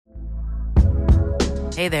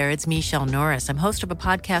Hey there, it's Michelle Norris. I'm host of a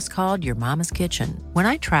podcast called Your Mama's Kitchen. When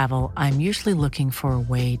I travel, I'm usually looking for a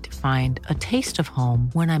way to find a taste of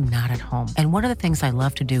home when I'm not at home. And one of the things I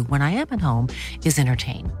love to do when I am at home is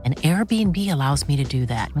entertain. And Airbnb allows me to do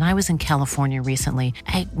that. When I was in California recently,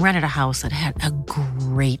 I rented a house that had a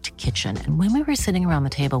great kitchen. And when we were sitting around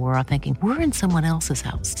the table, we were all thinking, we're in someone else's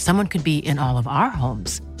house. Someone could be in all of our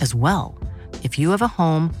homes as well. If you have a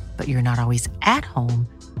home, but you're not always at home,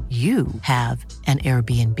 you have an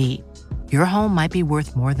Airbnb. Your home might be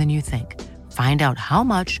worth more than you think. Find out how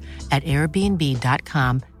much at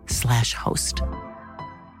airbnb.com/host.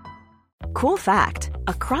 Cool fact,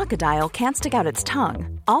 a crocodile can't stick out its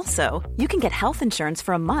tongue. Also, you can get health insurance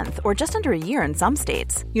for a month or just under a year in some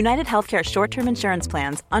states. United Healthcare short-term insurance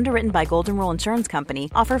plans, underwritten by Golden Rule Insurance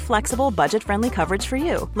Company, offer flexible, budget-friendly coverage for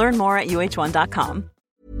you. Learn more at uh1.com.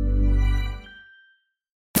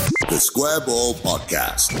 The Square Ball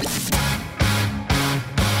Podcast.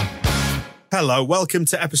 Hello, welcome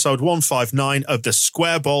to episode 159 of the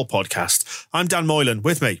Square Ball Podcast. I'm Dan Moylan,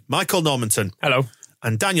 with me, Michael Normanton. Hello.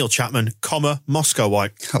 And Daniel Chapman, Moscow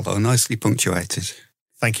White. Hello, nicely punctuated.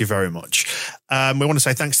 Thank you very much. We want to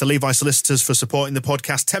say thanks to Levi Solicitors for supporting the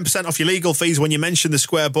podcast. 10% off your legal fees when you mention the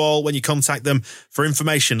Square Ball, when you contact them. For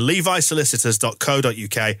information,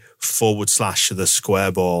 levisolicitors.co.uk/the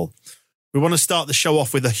Square Ball. We want to start the show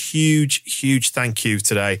off with a huge, huge thank you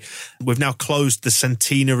today. We've now closed the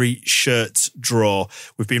centenary shirt draw.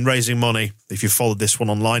 We've been raising money, if you followed this one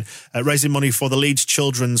online, raising money for the Leeds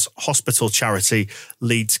Children's Hospital charity,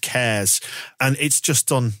 Leeds Cares. And it's just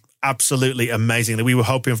done absolutely amazingly. We were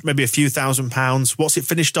hoping for maybe a few £1,000s. What's it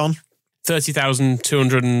finished on?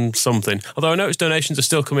 30,200 and something. Although I noticed donations are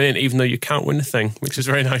still coming in, even though you can't win a thing, which is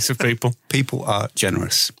very nice of people. People are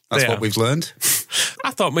generous. That's what we've learned.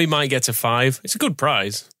 I thought we might get to 5. It's a good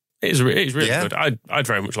prize. It is really good. I'd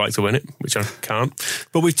very much like to win it, which I can't.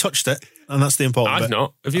 But we've touched it, and that's the important bit. I've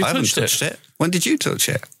not. Have you touched it? When did you touch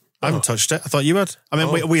it? I haven't touched it. I thought you had. I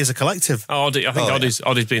mean, we as a collective. I think Oddie's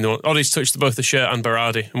been the one. Oddie's touched both the shirt and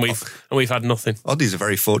Berardi, and we've had nothing. Oddie's a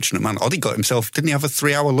very fortunate man. Oddie got himself, didn't he have a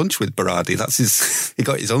 3-hour lunch with Berardi? He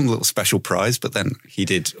got his own little special prize, but then he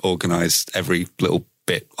did organise every little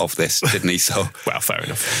bit of this, didn't he? So well, fair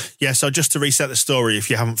enough. Yeah, so just to reset the story, if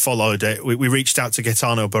you haven't followed it, we reached out to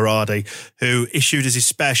Gaetano Berardi, who issued us his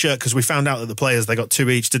spare shirt, because we found out that the players, they got 2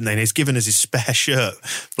 each, didn't they? And he's given us his spare shirt.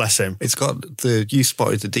 Bless him. It's got you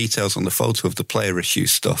spotted the details on the photo of the player issue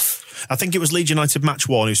stuff. I think it was Leeds United Match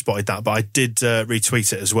 1 who spotted that, but I did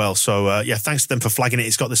retweet it as well. So, thanks to them for flagging it.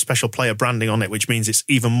 It's got the special player branding on it, which means it's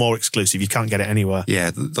even more exclusive. You can't get it anywhere. Yeah,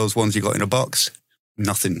 those ones you got in a box.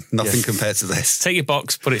 Nothing compared to this. Take your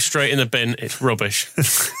box, put it straight in the bin. It's rubbish.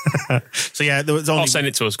 So yeah, there was only... I'll send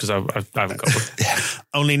it to us because I haven't got one.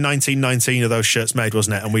 Only 1919 of those shirts made,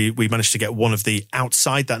 wasn't it? And we managed to get one of the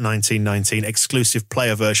outside that 1919 exclusive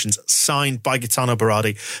player versions signed by Gaetano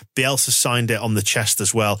Berardi. Bielsa signed it on the chest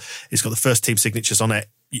as well. It's got the first team signatures on it.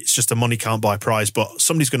 It's just a money can't buy prize, but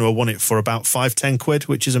somebody's going to have won it for about 5-10 quid,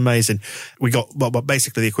 which is amazing. We got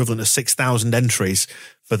basically the equivalent of 6,000 entries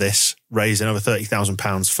for this, raising over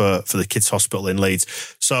 £30,000 for the kids' hospital in Leeds.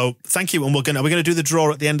 So thank you, and we're going to do the draw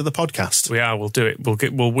at the end of the podcast. We are. We'll do it.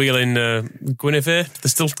 We'll wheel in Guinevere. They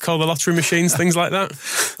still call the lottery machines, things like that.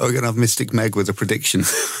 Oh, we're going to have Mystic Meg with a prediction.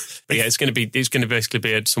 But yeah, it's going to basically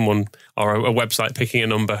be someone or a website picking a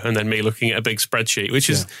number and then me looking at a big spreadsheet, which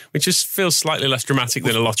feels slightly less dramatic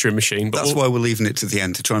than a lottery machine. But that's why we're leaving it to the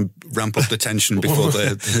end, to try and ramp up the tension before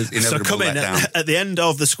the inevitable letdown. At the end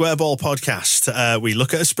of the Square Ball podcast, we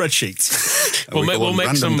look at a spreadsheet.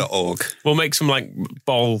 We'll make some like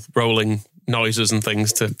ball rolling noises and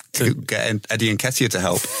things to get Eddie Nketiah to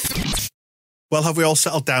help. Well, have we all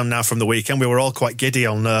settled down now from the weekend? We were all quite giddy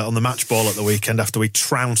on the match ball at the weekend after we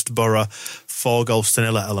trounced Borough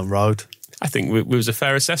 4-0 at Ellen Road. I think it was a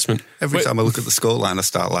fair assessment. Every time I look at the scoreline, I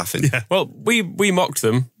start laughing. Yeah. Well, we mocked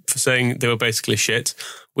them for saying they were basically shit.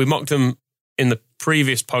 We mocked them in the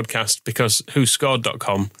previous podcast because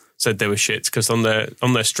WhoScored.com said they were shit, because on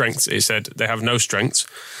their strengths it said they have no strengths.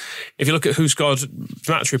 If you look at Who Scored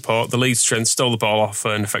match report, the Leeds strength stole the ball off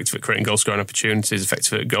and effective at creating goal-scoring opportunities,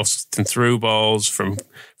 effective at goal-scoring through balls from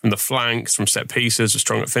the flanks, from set pieces, was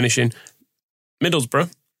strong at finishing.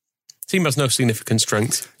 Middlesbrough, team has no significant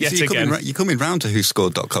strength. Yet again. You're coming round to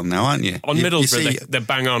WhoScored.com now, aren't you? On Middlesbrough, they're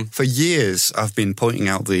bang on. For years, I've been pointing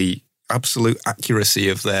out the absolute accuracy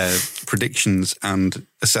of their predictions and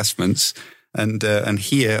assessments, and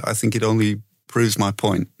here I think it only proves my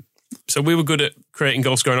point. So we were good at creating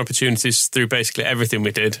goal-scoring opportunities through basically everything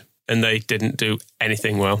we did, and they didn't do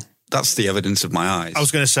anything well. That's the evidence of my eyes. I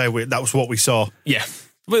was going to say that was what we saw. Yeah.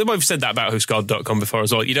 We've said that about WhoScored.com before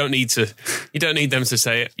as well. You don't need them to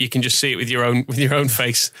say it. You can just see it with your own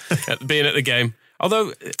face being at the game.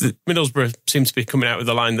 Although Middlesbrough seemed to be coming out with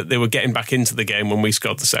the line that they were getting back into the game when we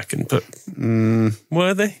scored the second, but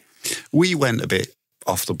were they? We went a bit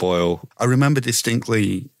off the boil. I remember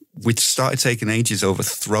distinctly we started taking ages over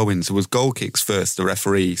throw-ins. It was goal kicks first. The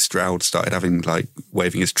referee, Stroud, started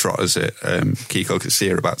waving his trotters at Kiko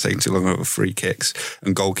Casilla about taking too long over free kicks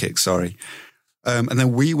and goal kicks, sorry. And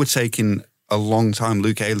then we were taking a long time.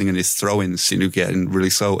 Luke Ayling and his throw-ins seemed to be getting really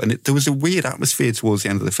slow. And there was a weird atmosphere towards the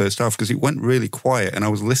end of the first half because it went really quiet. And I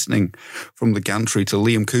was listening from the gantry to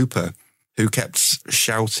Liam Cooper, who kept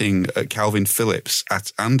shouting at Calvin Phillips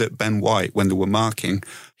and at Ben White when they were marking.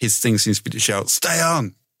 His thing seems to be to shout, stay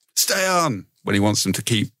on, when he wants them to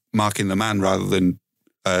keep marking the man rather than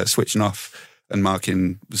switching off and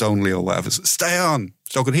marking zonely or whatever. Stay on.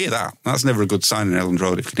 So I could hear that. That's never a good sign in Elland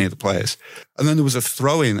Road if you can hear the players. And then there was a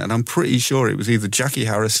throw-in, and I'm pretty sure it was either Jackie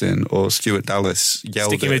Harrison or Stuart Dallas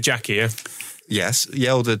yelled Sticking with Jackie, yeah? Yes,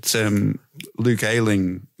 yelled at Luke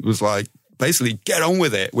Ayling, was like, basically, get on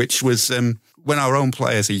with it, which was when our own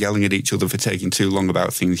players are yelling at each other for taking too long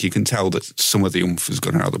about things, you can tell that some of the oomph has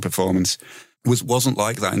gone out of the performance. Wasn't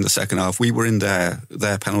like that in the second half. We were in their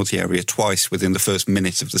penalty area twice within the first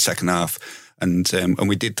minute of the second half, and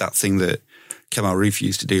we did that thing that Kemal Reef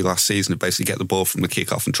used to do last season, to basically get the ball from the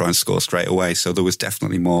kick-off and try and score straight away. So there was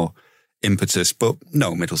definitely more impetus, but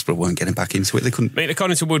no, Middlesbrough weren't getting back into it. They couldn't. I mean,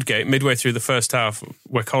 according to Woodgate, midway through the first half,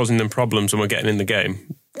 we're causing them problems and we're getting in the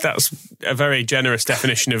game. That's a very generous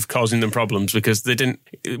definition of causing them problems, because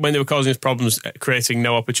when they were causing us problems, creating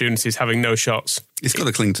no opportunities, having no shots. It's got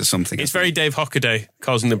to cling to something. It's very Dave Hockaday,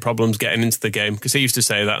 causing them problems, getting into the game, because he used to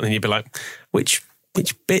say that, and then you'd be like, which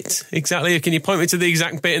bit exactly? Can you point me to the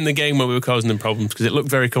exact bit in the game where we were causing them problems? Because it looked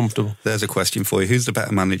very comfortable. There's a question for you. Who's the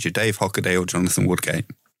better manager, Dave Hockaday or Jonathan Woodgate?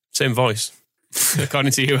 Same voice.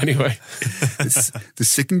 According to you, anyway. The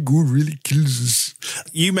second goal really kills us.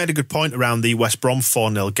 You made a good point around the West Brom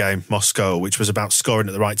 4-0 game, Moscow, which was about scoring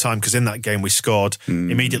at the right time, because in that game we scored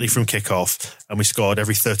immediately from kick-off, and we scored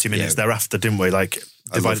every 30 minutes thereafter, didn't we?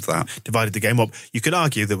 Divided the game up. You could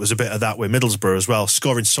argue there was a bit of that with Middlesbrough as well.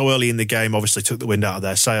 Scoring so early in the game obviously took the wind out of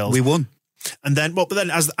their sails. We won. And then, but then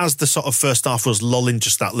as the sort of first half was lulling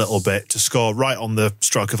just that little bit, to score right on the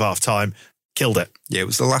stroke of half-time, killed it. Yeah, it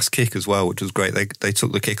was the last kick as well, which was great. They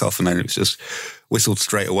took the kick off and then it was just whistled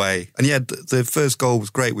straight away. And yeah, the first goal was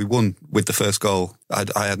great. We won with the first goal.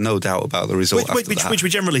 I had no doubt about the result which we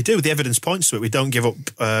generally do. The evidence points to it. We don't give up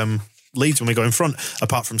leads when we go in front,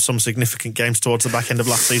 apart from some significant games towards the back end of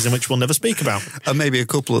last season, which we'll never speak about. And maybe a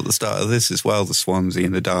couple at the start of this as well, the Swansea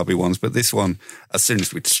and the Derby ones. But this one, as soon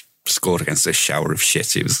as we scored against this shower of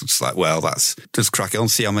shit, it was just like, well, that's just crack it on,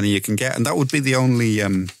 see how many you can get. And that would be the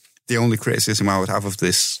only criticism I would have of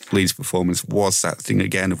this Leeds performance was that thing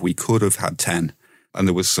again of we could have had 10, and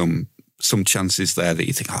there was some chances there that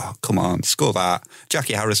you think, oh, come on, score that.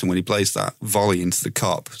 Jackie Harrison, when he plays that volley into the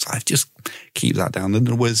cop, I just keep that down. Then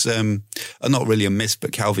there was not really a miss,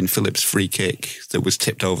 but Calvin Phillips' free kick that was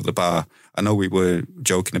tipped over the bar. I know we were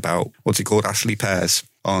joking about, what's he called, Ashley Pears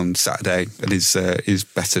on Saturday and his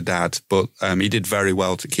better dad, but he did very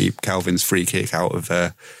well to keep Calvin's free kick out of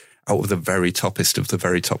the very toppest of the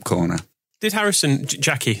very top corner. Did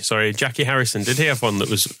Jackie Harrison, did he have one that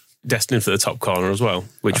was destined for the top corner as well,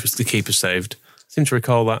 which was the keeper saved? I seem to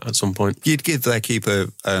recall that at some point. You'd give their keeper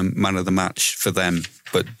man of the match for them,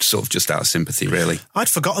 but sort of just out of sympathy, really. I'd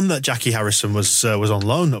forgotten that Jackie Harrison was on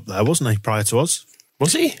loan up there, wasn't he, prior to us?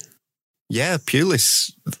 Was he? Yeah,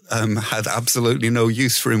 Pulis had absolutely no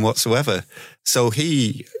use for him whatsoever. So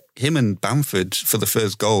him and Bamford for the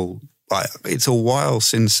first goal. It's a while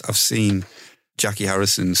since I've seen Jackie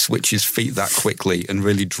Harrison switch his feet that quickly and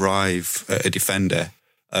really drive a defender.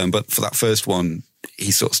 But for that first one,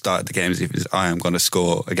 he sort of started the game as if I am going to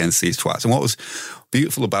score against these twats. And what was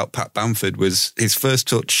beautiful about Pat Bamford was his first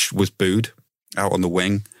touch was booed out on the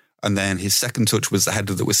wing. And then his second touch was the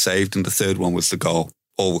header that was saved. And the third one was the goal,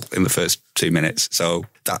 all in the first 2 minutes. So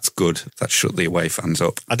that's good. That shut the away fans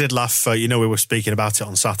up. I did laugh. We were speaking about it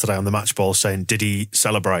on Saturday on the match ball, saying, did he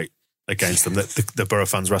celebrate against them? The Borough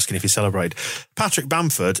fans were asking if he celebrated. Patrick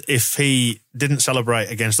Bamford, if he didn't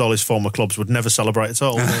celebrate against all his former clubs, would never celebrate at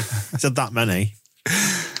all. He said that many.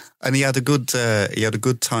 And he had a good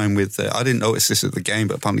time with. I didn't notice this at the game,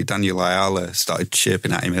 but apparently Daniel Ayala started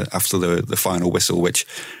chirping at him after the final whistle. Which,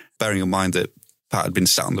 bearing in mind that Pat had been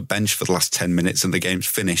sat on the bench for the last 10 minutes and the game's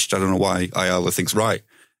finished, I don't know why Ayala thinks, right,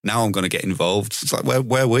 now I'm going to get involved. It's like,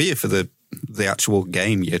 where were you for the actual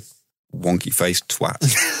game? You wonky faced twat.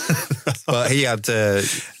 But he had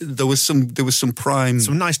there was some prime,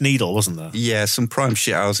 some nice needle, wasn't there? Yeah, some prime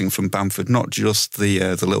shithousing from Bamford, not just the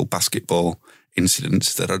little basketball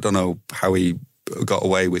incidents that I don't know how he got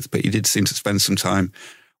away with, but he did seem to spend some time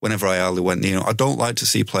whenever Ayala went near. I don't like to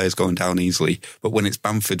see players going down easily, but when it's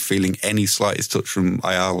Bamford feeling any slightest touch from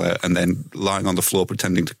Ayala and then lying on the floor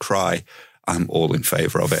pretending to cry, I'm all in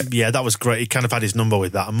favour of it. Yeah, that was great. He kind of had his number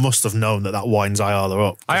with that and must have known that winds Ayala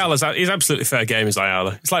up. He's absolutely fair game as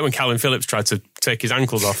Ayala. It's like when Calvin Phillips tried to take his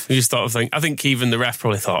ankles off. You just thought I think even the ref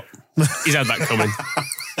probably thought, he's had that coming.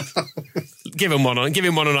 Give him one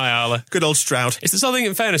on Ayala. Good old Stroud. It's the sort of thing,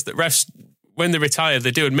 in fairness, that refs, when they retire,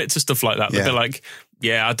 they do admit to stuff like that. They're like,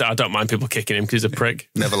 yeah, I don't mind people kicking him because he's a prick.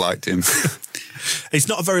 Never liked him. He's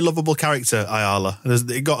not a very lovable character, Ayala.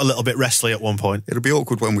 It got a little bit wrestly at one point. It'll be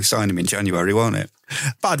awkward when we sign him in January, won't it?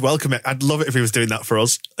 But I'd welcome it. I'd love it if he was doing that for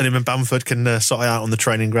us, and him and Bamford can sort it out on the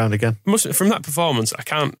training ground again. From that performance, I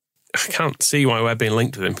can't see why we're being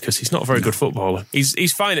linked with him, because he's not a very good footballer.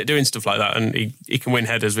 He's fine at doing stuff like that, and he can win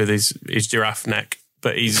headers with his giraffe neck,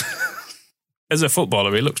 but he's as a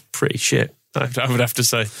footballer, he looks pretty shit, I would have to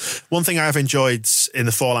say. One thing I have enjoyed in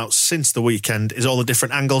the fallout since the weekend is all the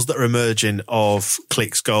different angles that are emerging of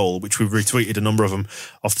Klich's goal, which we've retweeted a number of them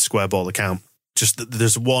off the Square Ball account. Just that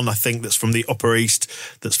there's one, I think, that's from the Upper East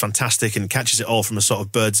that's fantastic and catches it all from a sort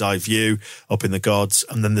of bird's eye view up in the gods.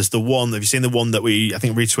 And then there's the one, have you seen the one that I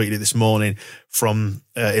think retweeted it this morning from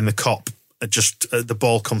in the Kop? The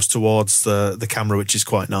ball comes towards the camera, which is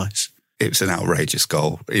quite nice. It's an outrageous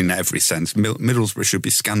goal in every sense. Middlesbrough should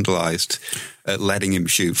be scandalised at letting him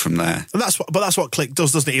shoot from there. And that's what Klich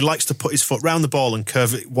does, doesn't it? He likes to put his foot round the ball and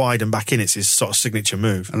curve it wide and back in. It's his sort of signature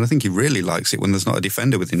move. And I think he really likes it when there's not a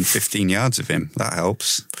defender within 15 yards of him. That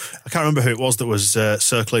helps. I can't remember who it was that was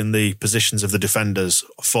circling the positions of the defenders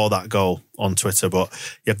for that goal on Twitter, but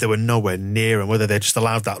yeah, they were nowhere near, and whether they just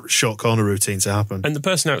allowed that short corner routine to happen. And the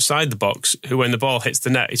person outside the box, who when the ball hits the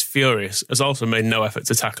net is furious, has also made no effort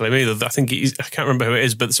to tackle him either. I think I can't remember who it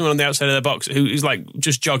is, but someone on the outside of the box who's like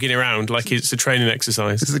just jogging around like it's a training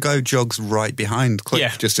exercise. This is the guy who jogs right behind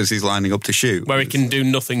Klich just as he's lining up to shoot. Where he can do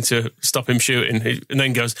nothing to stop him shooting, and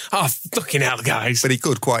then goes, fucking hell, guys. But he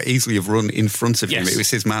could quite easily have run in front of him. It was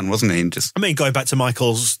his man, wasn't he? And going back to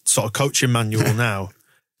Michael's sort of coaching manual now,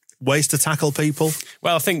 ways to tackle people?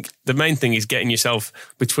 Well, I think the main thing is getting yourself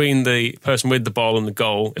between the person with the ball and the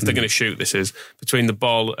goal, if they're going to shoot, this is, between the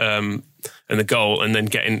ball and the goal, and then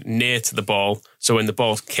getting near to the ball, so when the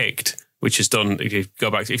ball's kicked, which is done, if you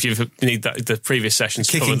go back, if you need that, the previous sessions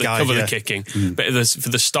to cover the kicking. But for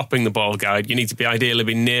the stopping the ball guide, you need to ideally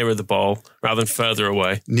be nearer the ball rather than further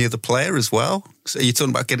away. Near the player as well? So you're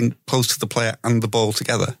talking about getting close to the player and the ball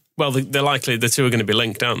together? Well, they're likely, the two are going to be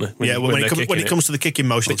linked, aren't they? When it comes to the kicking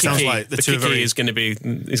motion, it sounds like the two are very... is going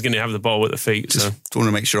to have the ball with the feet. Just want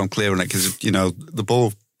to make sure I'm clear on it, because, the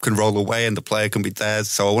ball can roll away and the player can be theirs,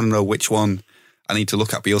 so I want to know which one I need to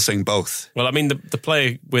look at, but you're saying both. Well, I mean, the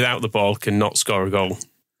player without the ball cannot score a goal.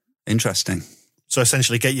 Interesting. So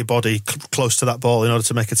essentially get your body close to that ball in order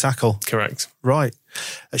to make a tackle. Correct. Right.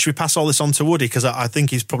 Should we pass all this on to Woody? Because I think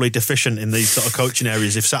he's probably deficient in these sort of coaching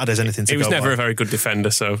areas if Saturday's anything to go by. He was never a very good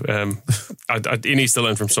defender, so he needs to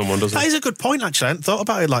learn from someone, doesn't he? That is a good point, actually. I hadn't thought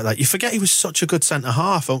about it like that. You forget he was such a good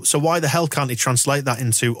centre-half. So why the hell can't he translate that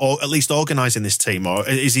into, or at least organising this team? Or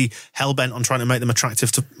is he hell-bent on trying to make them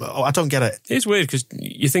attractive to... I don't get it. It's weird, because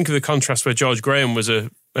you think of the contrast where George Graham was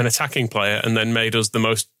an attacking player and then made us the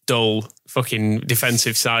most dull fucking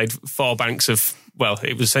defensive side,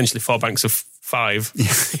 it was essentially 4 banks of 5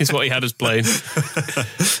 is what he had us playing.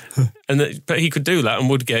 But he could do that, and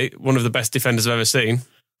Woodgate, one of the best defenders I've ever seen,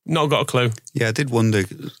 not got a clue. Yeah, I did wonder,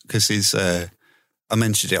 because I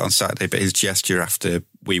mentioned it on Saturday, but his gesture after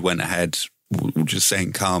we went ahead, just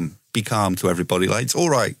saying be calm to everybody. Like, it's all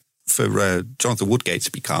right for Jonathan Woodgate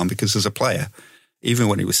to be calm, because as a player, even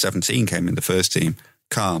when he was 17, came in the first team,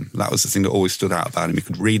 calm. That was the thing that always stood out about him. He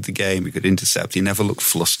could read the game, he could intercept, he never looked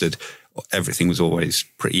flustered. Everything was always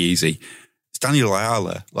pretty easy. It's Daniel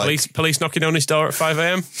Ayala. Police knocking on his door at 5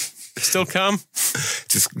 a.m. Still calm?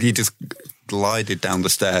 He just glided down the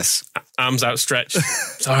stairs. Arms outstretched.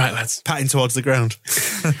 It's all right, lads. Patting towards the ground.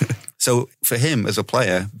 So for him as a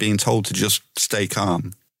player, being told to just stay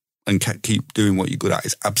calm and keep doing what you're good at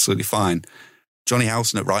is absolutely fine. Johnny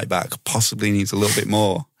Howson at right back possibly needs a little bit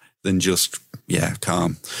more than just,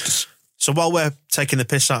 calm. So while we're taking the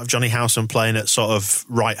piss out of Johnny Howson playing at sort of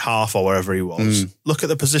right half or wherever he was, look at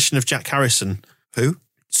the position of Jack Harrison. Who?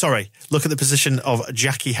 Sorry, look at the position of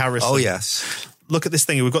Jackie Harrison. Oh, yes. Look at this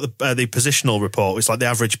thing. We've got the positional report. It's like the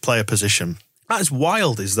average player position. That is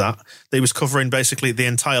wild, is that? He was covering basically the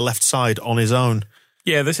entire left side on his own.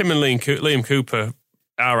 Yeah, there's him and Liam Cooper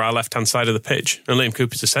are our left-hand side of the pitch, and Liam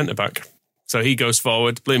Cooper's a centre-back. So he goes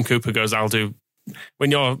forward, Liam Cooper goes,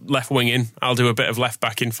 when you're left winging, I'll do a bit of left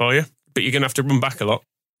backing for you, but you're going to have to run back a lot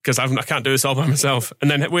because I can't do this all by myself. And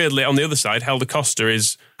then weirdly, on the other side, Helder Costa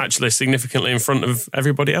is actually significantly in front of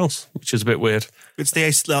everybody else, which is a bit weird. It's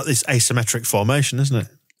this asymmetric formation, isn't it?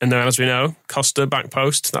 And then, as we know, Costa back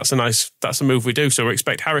post, that's a move we do. So we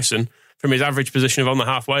expect Harrison, from his average position of on the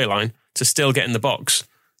halfway line, to still get in the box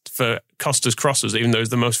for Costa's crosses, even though he's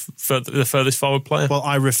the furthest forward player. Well,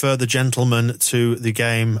 I refer the gentleman to the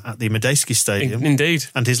game at the Medeski Stadium. Indeed.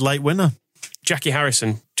 And his late winner. Jackie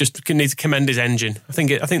Harrison just needs to commend his engine. I think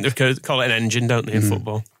they call it an engine, don't they, in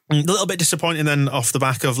football? A little bit disappointing then off the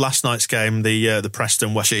back of last night's game, the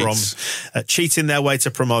Preston West Brom cheating their way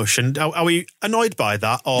to promotion. Are we annoyed by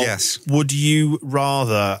that? Or yes. Would you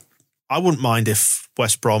rather... I wouldn't mind if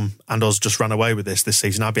West Brom and us just ran away with this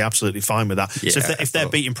season. I'd be absolutely fine with that. Yeah, so if they're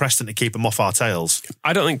beating Preston to keep them off our tails.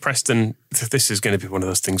 I don't think Preston, this is going to be one of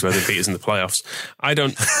those things where they beat us in the playoffs. I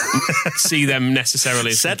don't see them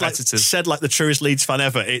necessarily as competitors. Said like the truest Leeds fan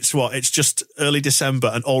ever. It's just early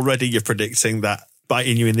December and already you're predicting that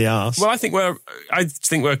biting you in the arse. Well, I think we're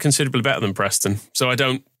considerably better than Preston. So I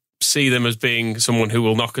don't see them as being someone who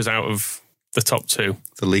will knock us out of the top two.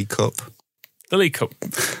 The League Cup.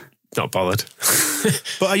 Not bothered.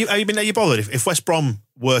 But are you bothered? If West Brom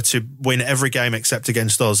were to win every game except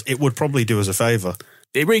against us, it would probably do us a favour.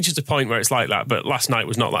 It reaches a point where it's like that, but last night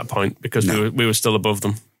was not that point because we were still above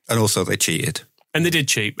them. And also they cheated. And they did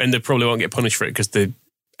cheat, and they probably won't get punished for it because the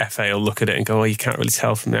FA will look at it and go, you can't really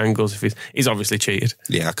tell from the angles if he's obviously cheated.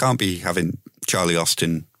 Yeah, I can't be having Charlie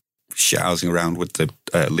Austin shithousing around with the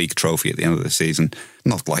league trophy at the end of the season.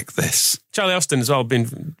 Not like this. Charlie Austin as well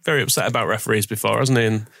been very upset about referees before, hasn't he?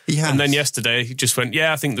 And, he has. And then yesterday he just went,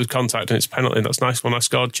 I think there's contact and it's a penalty. That's nice when I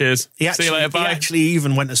scored. Cheers. See you later, bye. He actually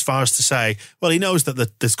even went as far as to say, well, he knows that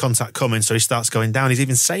there's contact coming, so he starts going down. He's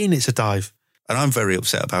even saying it's a dive. And I'm very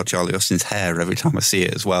upset about Charlie Austin's hair every time I see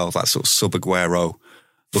it as well. That sort of sub-Aguero.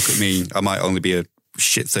 Look at me. I might only be a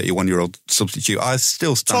shit 31-year-old substitute. I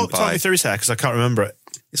still stand by. Talk me through his hair because I can't remember it.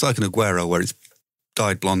 It's like an Aguero where it's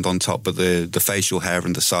dyed blonde on top, but the facial hair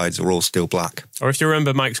and the sides are all still black. Or if you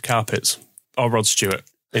remember Mike's Carpets or Rod Stewart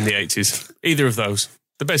in the 80s, either of those,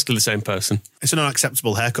 they're basically the same person. It's an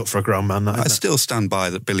unacceptable haircut for a grown man. I still stand by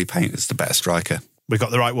that Billy Paint is the better striker. We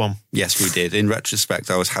got the right one. Yes, we did. In retrospect,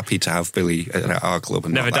 I was happy to have Billy at our club.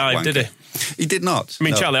 And never dived, did he? He did not. I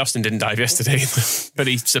mean, Charlie Austin didn't dive yesterday, but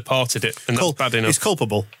he supported it, and that's bad enough. He's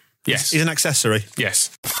culpable. Yes. He's an accessory.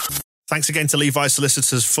 Yes. Thanks again to Levi's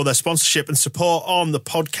Solicitors for their sponsorship and support on the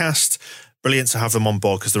podcast. Brilliant to have them on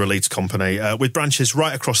board because they're a Leeds company with branches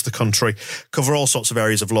right across the country, cover all sorts of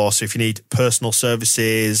areas of law. So if you need personal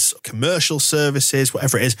services, commercial services,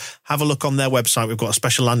 whatever it is, have a look on their website. We've got a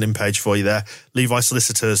special landing page for you there,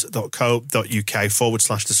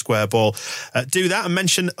 levisolicitors.co.uk/the square ball. Do that and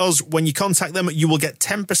mention us when you contact them. You will get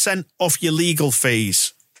 10% off your legal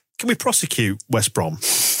fees. Can we prosecute West Brom?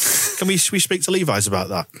 Can we speak to Levi's about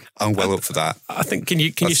that? I'm well up for that. I think, can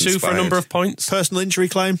you sue for a number of points? Personal injury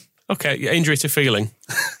claim? Okay, injury to feeling.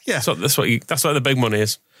 Yeah. That's where the big money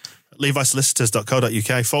is.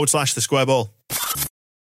 levisolicitors.co.uk/the square ball.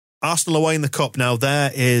 Arsenal away in the cup. Now,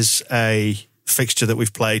 there is a fixture that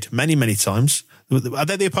we've played many, many times. Are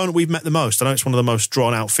they the opponent we've met the most? I know it's one of the most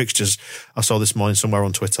drawn out fixtures I saw this morning somewhere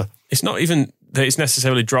on Twitter. It's not even that it's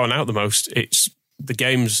necessarily drawn out the most. It's the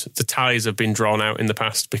games, the ties have been drawn out in the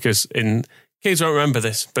past because kids won't remember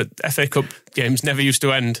this, but FA Cup games never used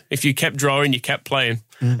to end. If you kept drawing, you kept playing.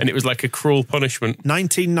 And it was like a cruel punishment.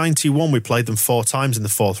 1991, we played them 4 times in the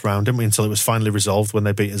 4th round, didn't we? Until it was finally resolved when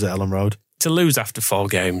they beat us at Ellen Road. To lose after 4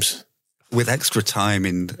 games. With extra time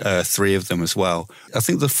in 3 of them as well. I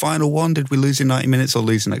think the final one, did we lose in 90 minutes or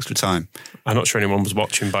lose in extra time? I'm not sure anyone was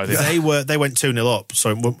watching by the They went 2-0 up,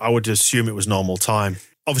 so I would assume it was normal time.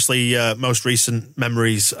 Obviously, most recent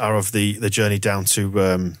memories are of the journey down to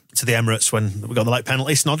the Emirates when we got the late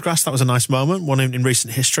penalty. Snodgrass, that was a nice moment, one in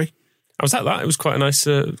recent history. I was at that. It was quite a nice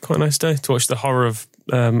day to watch the horror of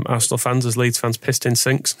Arsenal fans as Leeds fans pissed in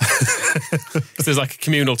sinks. There's like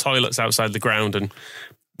communal toilets outside the ground, and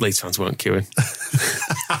Leeds fans weren't queuing.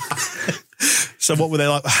 So what were they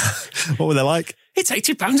like? It's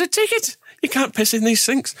 £80 a ticket. You can't piss in these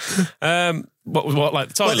sinks. What like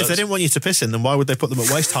the toilets? Well, if they didn't want you to piss in, then why would they put them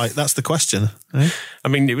at waist height? That's the question. Eh? I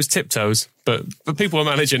mean, it was tiptoes, but people were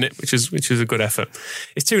managing it, which is a good effort.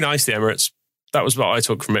 It's too nice, the Emirates. That was what I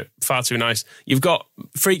took from it. Far too nice. You've got,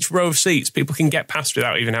 for each row of seats, people can get past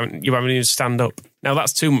without even having to stand up. Now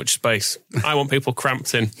that's too much space. I want people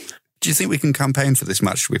cramped in. Do you think we can campaign for this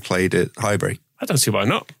match we played at Highbury? I don't see why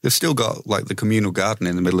not. They've still got like the communal garden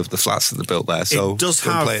in the middle of the flats that they built there. So it does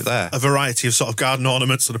go have play it there. a variety of sort of garden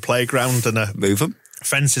ornaments and a playground and Move them.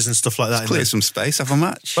 fences and stuff like that. Clear some space, have a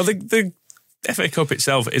match. Well, the FA Cup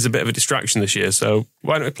itself is a bit of a distraction this year, so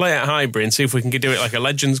why don't we play it at Highbury and see if we can do it like a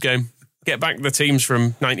Legends game? Get back the teams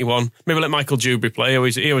from 91. Maybe let Michael Dewberry play.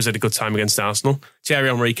 He always had a good time against Arsenal. Thierry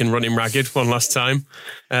Henry can run him ragged one last time.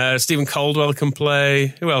 Stephen Caldwell can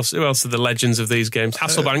play. Who else are the legends of these games?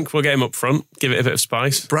 Hasselbank, we'll get him up front, give it a bit of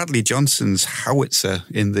spice. Bradley Johnson's howitzer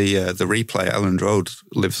in the replay at Elland Road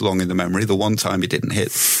lives long in the memory. The one time he didn't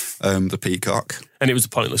hit the Peacock. And it was a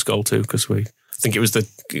pointless goal too, because I think it was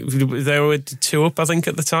they were 2 up, I think,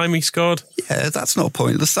 at the time he scored. Yeah, that's not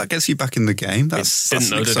pointless. That gets you back in the game. That's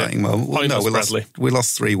an exciting moment. Well, no, we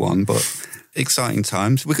lost 3-1, but exciting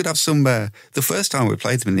times. We could have some... the first time we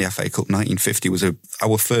played them in the FA Cup, 1950, was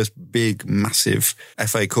our first big, massive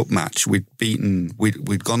FA Cup match. We'd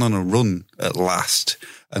gone on a run at last,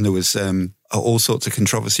 and there was all sorts of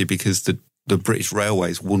controversy because the British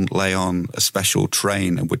Railways wouldn't lay on a special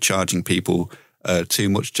train and were charging people too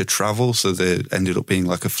much to travel, so there ended up being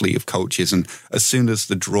like a fleet of coaches. And as soon as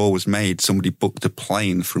the draw was made, somebody booked a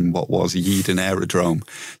plane from what was Yeadon Aerodrome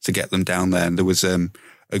to get them down there. And there was a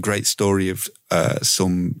great story of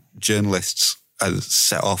some journalists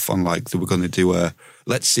set off on they were going to do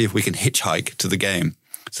let's see if we can hitchhike to the game.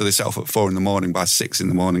 So they set off at 4 a.m. By 6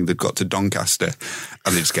 a.m, they'd got to Doncaster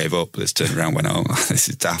and they just gave up. They just turned around and went, oh, this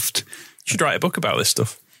is daft. You should write a book about this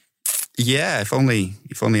stuff. Yeah, if only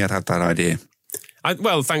I'd had that idea.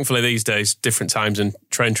 Well, thankfully these days, different times, and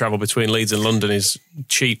train travel between Leeds and London is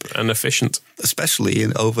cheap and efficient. Especially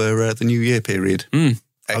over the New Year period.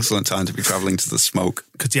 Excellent time to be travelling to the smoke.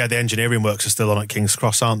 Because, the engineering works are still on at King's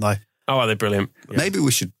Cross, aren't they? Oh, are they brilliant? Yeah. Maybe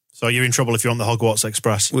we should... So you're in trouble if you're on the Hogwarts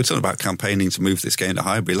Express. We're talking about campaigning to move this game to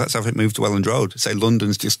Highbury. Let's have it moved to Elland Road. Say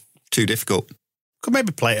London's just too difficult. Could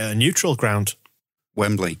maybe play it at a neutral ground.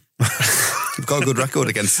 Wembley. We've got a good record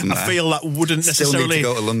against them there. I feel that wouldn't necessarily... Still need to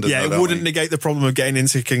go to London, yeah, though, it wouldn't negate the problem of getting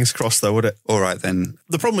into King's Cross, though, would it? All right, then.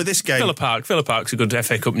 The problem with this game... Villa Park's a good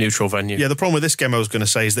FA Cup neutral venue. Yeah, the problem with this game, I was going to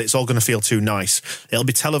say, is that it's all going to feel too nice. It'll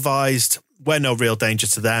be televised. We're no real danger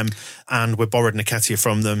to them, and we're borrowed Nketiah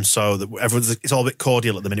from them, so that it's all a bit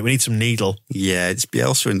cordial at the minute. We need some needle. Yeah, it's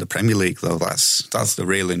Bielsa in the Premier League, though. That's the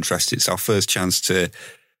real interest. It's our first chance to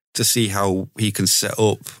see how he can set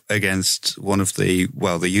up against one of they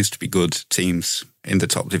used to be good teams in the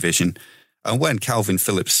top division. And when Calvin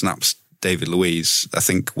Phillips snaps David Luiz, I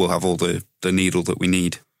think we'll have all the needle that we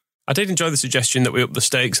need. I did enjoy the suggestion that we up the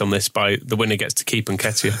stakes on this by the winner gets to keep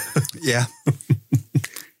Nketiah. Yeah.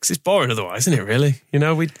 Because it's boring otherwise, isn't it, really?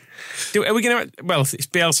 Are we going to... Well, it's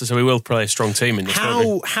Bielsa, so we will play a strong team in this.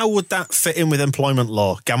 How would that fit in with employment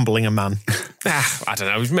law, gambling a man? I don't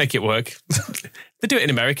know, we make it work. They do it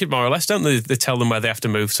in America, more or less, don't they? They tell them where they have to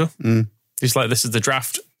move to. It's like, this is the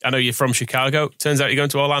draft. I know you're from Chicago. Turns out you're going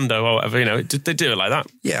to Orlando or whatever, They do it like that.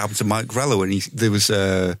 Yeah, it happened to Mike Grella when there was...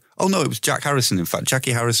 it was Jack Harrison, in fact.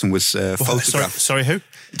 Jackie Harrison was photographed... Sorry, who?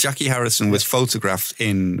 Jackie Harrison was photographed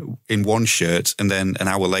in one shirt, and then an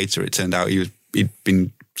hour later it turned out he'd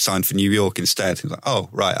been signed for New York instead. He was like, oh,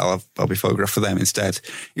 right, I'll be photographed for them instead.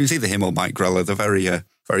 It was either him or Mike Grella. They're very,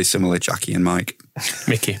 very similar, Jackie and Mike.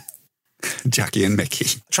 Mickey. Jackie and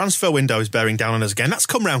Mickey. Transfer window is bearing down on us again. That's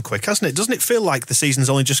come round quick, hasn't it? Doesn't it feel like the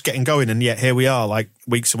season's only just getting going, and yet here we are, like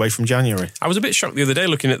weeks away from January? I was a bit shocked the other day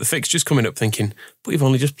looking at the fixtures coming up, thinking, but we've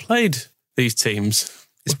only just played these teams.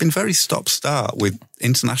 It's been very stop-start with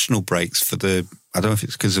international breaks for I don't know if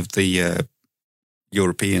it's because of the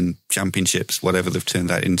European Championships, whatever they've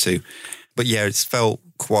turned that into. But yeah, it's felt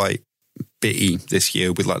quite bitty this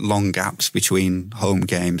year with long gaps between home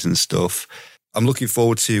games and stuff. I'm looking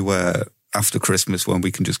forward to after Christmas when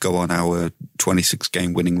we can just go on our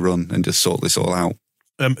 26-game winning run and just sort this all out.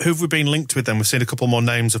 Who have we been linked with then? We've seen a couple more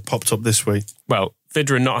names have popped up this week. Well,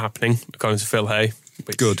 Vidra not happening, according to Phil Hay.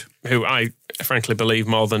 Good. Who I frankly believe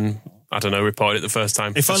more than, I don't know, reported it the first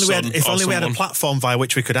time. If only we had a platform via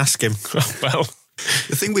which we could ask him. Well...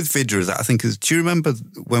 The thing with Vidra is that I think do you remember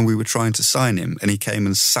when we were trying to sign him and he came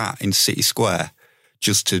and sat in City Square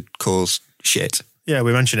just to cause shit? Yeah,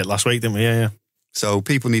 we mentioned it last week, didn't we? Yeah. So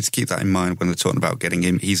people need to keep that in mind when they're talking about getting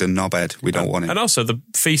him. He's a knobhead. We don't want him. And also the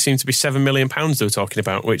fee seemed to be £7 million they were talking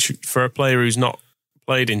about, which for a player who's not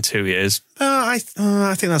played in 2 years... I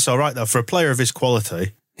think that's all right, though. For a player of his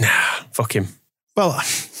quality... Nah, fuck him. Well,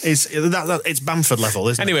 it's Bamford level,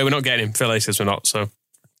 isn't it? Anyway, we're not getting him. Phil Hay says we're not, so...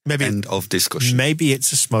 Maybe end of discussion. Maybe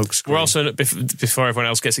it's a smokescreen. We're also, before everyone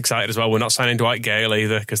else gets excited as well, we're not signing Dwight Gale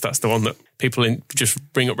either, because that's the one that people just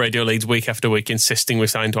bring up Radio Leeds week after week, insisting we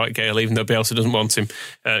sign Dwight Gale, even though Bielsa doesn't want him.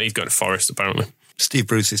 He's going to Forest, apparently. Steve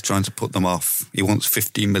Bruce is trying to put them off. He wants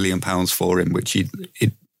 £15 million for him, which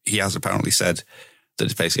he has apparently said that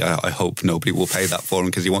it's basically, I hope nobody will pay that for him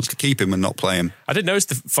because he wants to keep him and not play him. I did notice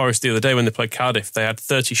the Forest the other day when they played Cardiff, they had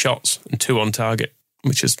 30 shots and 2 on target,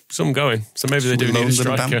 which is some going. So maybe they do need a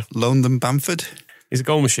striker. Loan them Bamford. He's a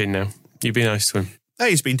goal machine now. You'd be nice to him.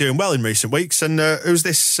 Hey, he's been doing well in recent weeks. And who's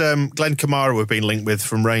this Glenn Kamara we've been linked with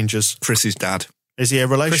from Rangers? Chris's dad. Is he a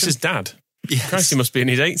relation? Chris's dad? Yes. Christ, he must be in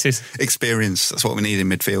his 80s. Experience. That's what we need in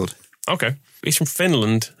midfield. Okay. He's from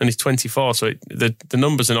Finland and he's 24, so the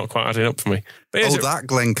numbers are not quite adding up for me. But that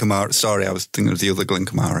Glenn Kamara. Sorry, I was thinking of the other Glenn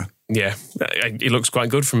Kamara. Yeah, he looks quite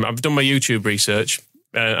good from. I've done my YouTube research,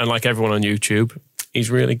 and like everyone on YouTube,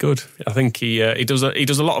 he's really good. I think he does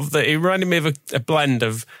a lot of he reminded me of a blend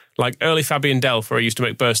of like early Fabian Delph, where he used to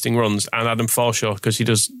make bursting runs, and Adam Forshaw, because he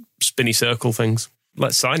does spinny circle things.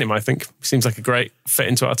 Let's sign him, I think. He seems like a great fit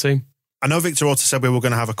into our team. I know Victor Orta said we were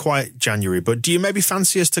going to have a quiet January, but do you maybe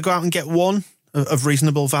fancy us to go out and get one of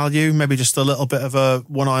reasonable value? Maybe just a little bit of a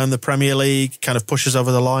one eye on the Premier League, kind of pushes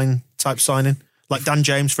over the line type signing? Like Dan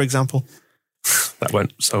James, for example? That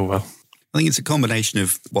went so well. I think it's a combination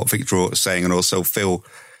of what Victor Orta is saying, and also Phil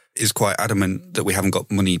is quite adamant that we haven't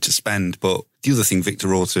got money to spend. But the other thing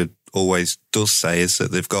Victor Orta always does say is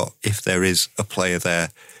that they've got, if there is a player there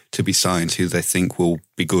to be signed who they think will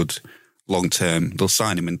be good long term, they'll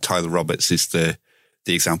sign him. And Tyler Roberts is the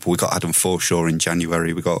example. We got Adam Forshaw in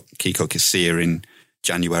January. We got Kiko Casilla in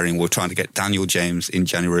January, and we're trying to get Daniel James in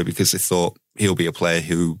January because they thought he'll be a player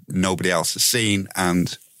who nobody else has seen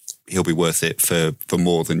and he'll be worth it for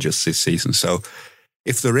more than just this season. So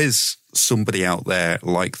if there is somebody out there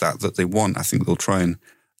like that they want, I think they'll try and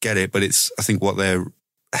get it. But I think what they're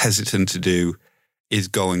hesitant to do is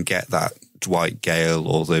go and get that Dwight Gale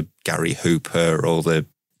or the Gary Hooper or the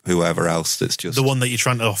whoever else that's just... The one that you're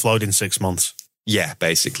trying to offload in 6 months. Yeah,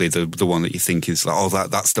 basically the one that you think is like,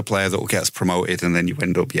 that's the player that will get us promoted, and then you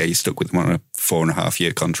end up, you're stuck with them on a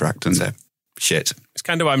 4.5-year contract and they're shit. It's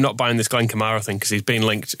kind of why I'm not buying this Glenn Kamara thing, because he's been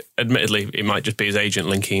linked, admittedly, it might just be his agent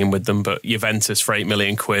linking him with them, but Juventus for £8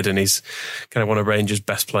 million, and he's kind of one of Rangers'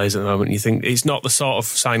 best players at the moment. You think it's not the sort of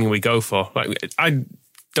signing we go for. Like, I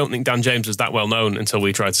don't think Dan James was that well known until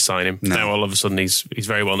we tried to sign him. No. Now all of a sudden he's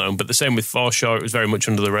very well known. But the same with Forshaw, it was very much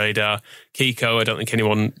under the radar. Kiko, I don't think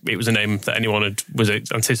it was a name that anyone was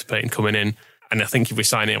anticipating coming in. And I think if we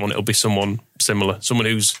sign anyone, it'll be someone similar, someone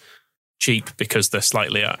who's cheap because they're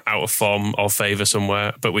slightly out of form or favour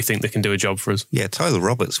somewhere, but we think they can do a job for us. Yeah, Tyler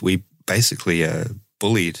Roberts, we basically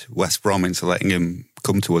bullied West Brom into letting him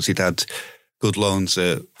come to us. He'd had good loans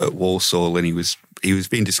at Walsall, and he was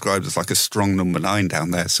being described as like a strong number 9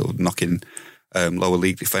 down there, sort of knocking lower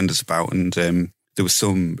league defenders about. And there was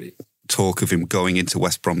some talk of him going into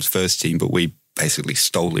West Brom's first team, but we basically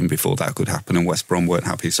stole him before that could happen, and West Brom weren't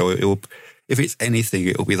happy. So if it's anything,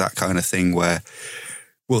 it'll be that kind of thing where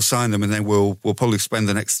we'll sign them and then we'll probably spend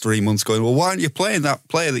the next 3 months going, well, why aren't you playing that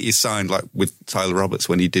player that you signed, like with Tyler Roberts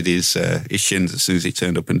when he did his shins as soon as he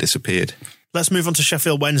turned up and disappeared. Let's move on to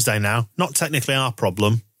Sheffield Wednesday now. Not technically our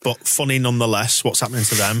problem, but funny nonetheless, what's happening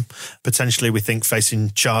to them. Potentially, we think,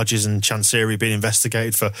 facing charges and Chansiri being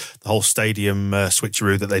investigated for the whole stadium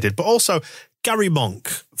switcheroo that they did. But also, Gary Monk,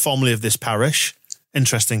 formerly of this parish,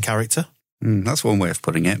 interesting character. That's one way of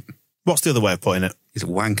putting it. What's the other way of putting it? He's a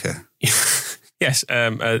wanker. Yes,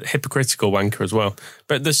 a hypocritical wanker as well.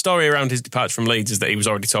 But the story around his departure from Leeds is that he was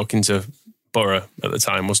already talking to Borough at the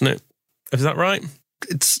time, wasn't it? Is that right?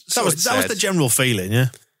 That was the general feeling, yeah.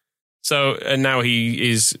 So, and now he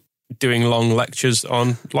is doing long lectures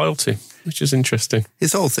on loyalty, which is interesting.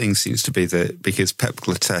 His whole thing seems to be that because Pep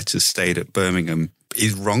Clotet has stayed at Birmingham,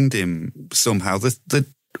 he's wronged him somehow.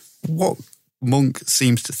 What Monk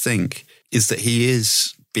seems to think is that he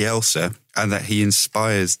is Bielsa and that he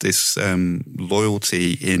inspires this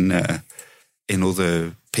loyalty in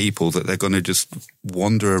other people, that they're going to just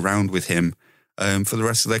wander around with him for the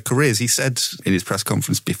rest of their careers. He said in his press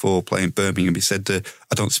conference before playing Birmingham, he said,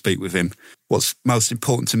 I don't speak with him. What's most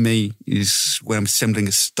important to me is when I'm assembling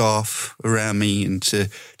a staff around me and to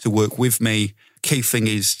work with me. Key thing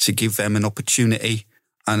is to give them an opportunity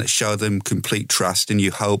and show them complete trust, and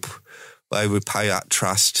you hope they repay that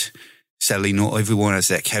trust. Sadly, not everyone has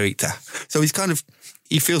that character. So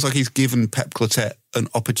he feels like he's given Pep Clotet an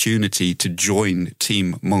opportunity to join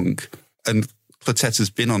Team Monk. And Clotet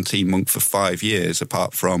has been on Team Monk for 5 years,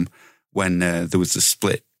 apart from when there was the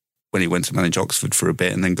split when he went to manage Oxford for a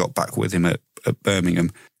bit and then got back with him at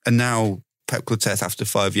Birmingham. And now Pep Clotet, after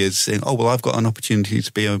 5 years, saying, oh, well, I've got an opportunity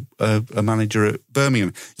to be a manager at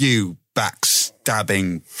Birmingham. You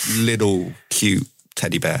backstabbing little cute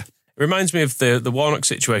teddy bear. It reminds me of the Warnock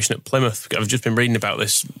situation at Plymouth. I've just been reading about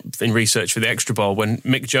this in research for the Extra Ball. When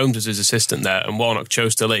Mick Jones was his assistant there and Warnock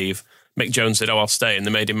chose to leave, Mick Jones said, I'll stay, and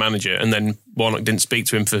they made him manager. And then Warnock didn't speak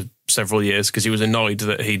to him for several years because he was annoyed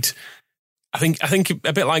that I think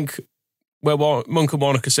a bit like where Monk and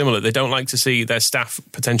Warnock are similar, they don't like to see their staff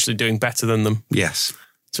potentially doing better than them. Yes.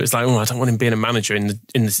 So it's like, I don't want him being a manager in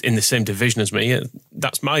the same division as me.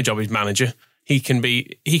 That's my job as manager. He can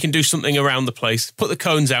do something around the place. Put the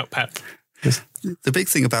cones out, Pep. The big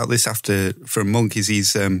thing about this from Monk is he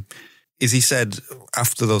said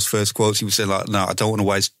after those first quotes, he would say like, no, I don't want to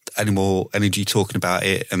waste any more energy talking about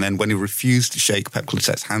it. And then when he refused to shake Pep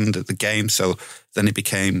Clotet's hand at the game, so then it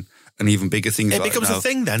became an even bigger thing. It becomes a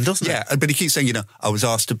thing then, doesn't it? Yeah, but he keeps saying, I was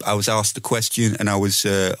asked the question, and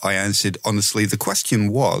I answered honestly. The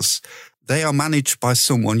question was, they are managed by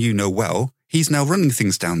someone you know well. He's now running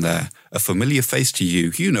things down there, a familiar face to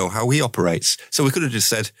you. You know how he operates. So we could have just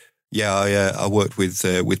said, yeah, I worked with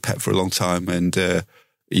Pep for a long time, and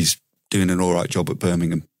he's doing an all right job at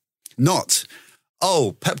Birmingham. Not,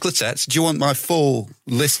 Pep Clotet, do you want my full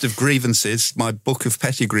list of grievances, my book of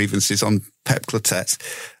petty grievances on Pep Clotet?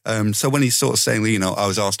 So when he's sort of saying, I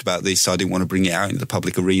was asked about this, so I didn't want to bring it out into the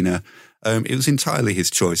public arena, it was entirely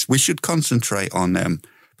his choice. We should concentrate on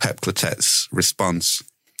Pep Clotet's response.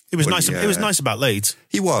 It was nice. It was nice about Leeds.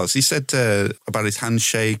 He was. He said about his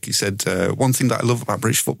handshake. He said, one thing that I love about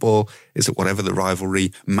British football is that whatever the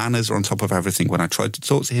rivalry, manners are on top of everything. When I tried to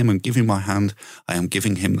talk to him and give him my hand, I am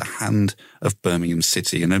giving him the hand of Birmingham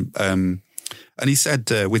City. And he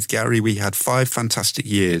said, with Gary, we had 5 fantastic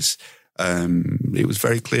years. It was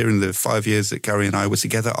very clear in the 5 years that Gary and I were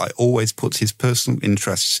together, I always put his personal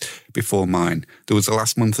interests before mine. There was the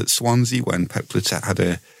last month at Swansea when Pep Clotet had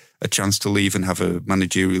a chance to leave and have a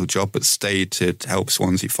managerial job, but stayed to help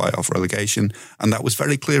Swansea fight off relegation. And that was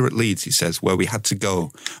very clear at Leeds, he says, where we had to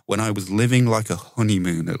go. When I was living like a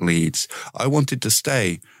honeymoon at Leeds, I wanted to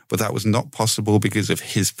stay, but that was not possible because of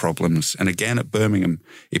his problems. And again, at Birmingham,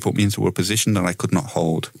 he put me into a position that I could not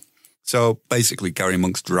hold. So basically, Gary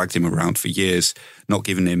Monk's dragged him around for years, not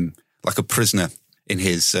giving him like a prisoner in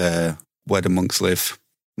his where the monks live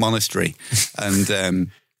monastery.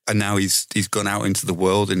 And now he's gone out into the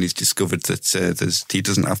world and he's discovered that he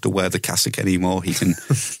doesn't have to wear the cassock anymore.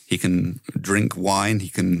 He can drink wine. He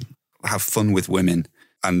can have fun with women.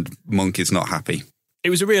 And Monk is not happy. It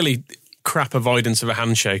was a really crap avoidance of a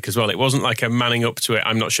handshake as well. It wasn't like a manning up to it,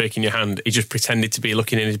 I'm not shaking your hand. He just pretended to be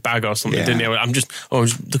looking in his bag or something, didn't he? I'm just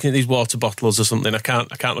looking at these water bottles or something. I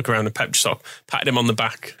can't look around. And Pep just sort of patted him on the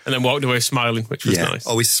back and then walked away smiling, which was nice.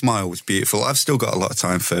 Oh, his smile was beautiful. I've still got a lot of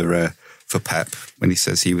time for Pep when he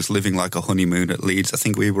says he was living like a honeymoon at Leeds. I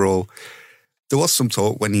think we were all... There was some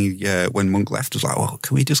talk when Monk left. It was like, well,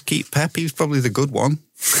 can we just keep Pep? He was probably the good one.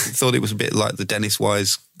 I thought it was a bit like the Dennis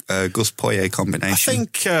Wise, Gus Poyet combination. I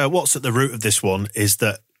think what's at the root of this one is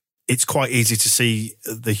that it's quite easy to see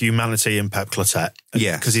the humanity in Pep Clotet.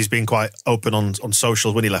 Yeah. Because he's been quite open on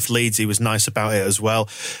social. When he left Leeds, he was nice about it as well.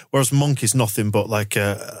 Whereas Monk is nothing but like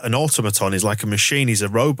an automaton. He's like a machine. He's a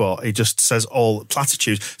robot. He just says all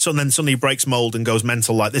platitudes. So then suddenly he breaks mould and goes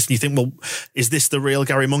mental like this. And you think, well, is this the real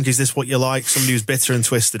Gary Monk? Is this what you like? Somebody who's bitter and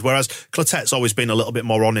twisted. Whereas Clotet's always been a little bit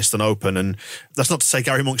more honest and open. And that's not to say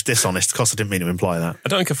Gary Monk's dishonest. Of course, I didn't mean to imply that. I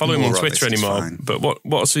don't think I follow him on Twitter anymore. But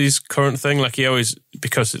what's his current thing? Like he always,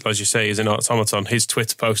 because as you say, he's an automaton, his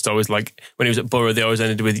Twitter post always, like when he was at Borough, they always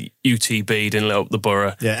ended with UTB, didn't let up the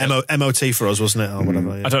Borough. Yeah, MOT for us, wasn't it? Or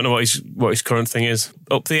whatever. Yeah. I don't know what his current thing is.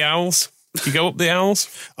 Up the Owls? Do you go up the Owls?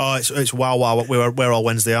 Oh, it's wow, wow. We're all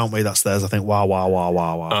Wednesday, aren't we? That's theirs, I think. Wow, wow, wow,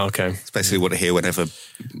 wow, wow. Oh, okay. It's basically what I hear whenever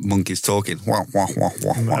Monk is talking. Wah, wah, wah,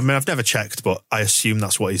 wah, wah. I mean, I've never checked, but I assume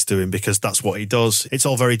that's what he's doing because that's what he does. It's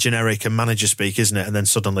all very generic and manager speak, isn't it? And then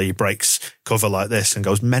suddenly he breaks cover like this and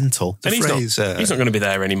goes mental. And he's not going to be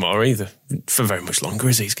there anymore either for very much longer,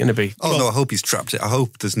 is he? He's going to be... Oh, no, I hope he's trapped. I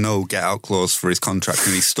hope there's no get-out clause for his contract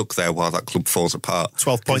and he's stuck there while that club falls apart.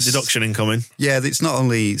 12-point deduction incoming. Yeah, it's not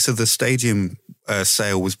only... So the stadium...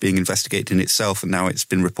 sale was being investigated in itself, and now it's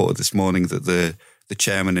been reported this morning that the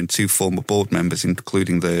chairman and 2 former board members,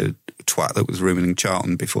 including the twat that was ruining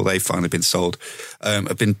Charlton before they finally been sold,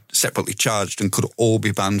 have been separately charged and could all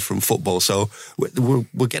be banned from football. So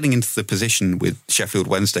we're getting into the position with Sheffield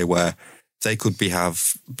Wednesday where they could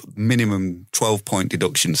have minimum 12-point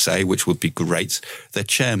deduction, say, which would be great. Their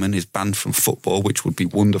chairman is banned from football, which would be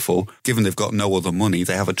wonderful. Given they've got no other money,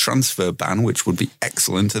 they have a transfer ban, which would be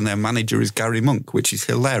excellent, and their manager is Gary Monk, which is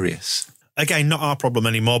hilarious. Again, not our problem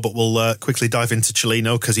anymore, but we'll quickly dive into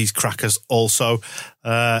Cellino because he's crackers also.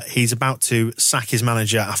 He's about to sack his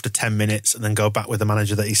manager after 10 minutes and then go back with the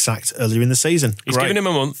manager that he sacked earlier in the season. He's given him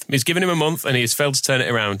a month. He's given him a month and he has failed to turn it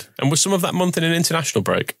around. And was some of that month in an international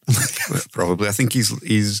break? Probably. I think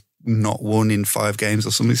he's not won in 5 games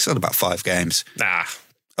or something. He's said about 5 games. Nah.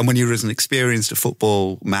 And when you're as an experienced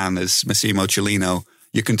football man as Massimo Cellino,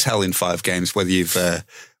 you can tell in 5 games whether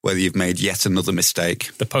you've made yet another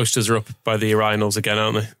mistake. The posters are up by the urinals again,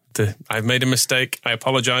 aren't they? I've made a mistake. I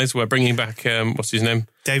apologise. We're bringing back, what's his name?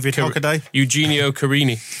 David Hockaday. Eugenio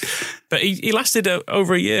Carini. But he lasted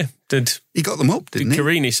over a year. He got them up, didn't he?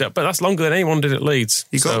 Carini, but that's longer than anyone did at Leeds.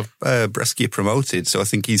 He got Brescia promoted, so I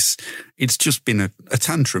think it's just been a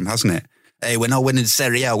tantrum, hasn't it? Hey, we're not winning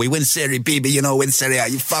Serie A. We win Serie B, but you don't win Serie A.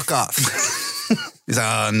 You fuck off. He's like,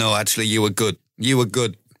 oh, no, actually, you were good. You were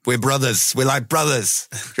good. We're brothers. We're like brothers.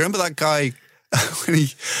 Do you remember that guy when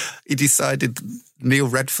he decided Neil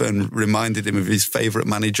Redfern reminded him of his favourite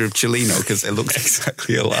manager of Cellino because they looked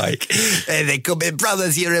exactly alike? Hey, they could be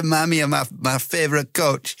brothers. You remind me of my favourite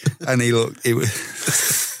coach. And the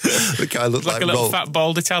guy looked like a little fat,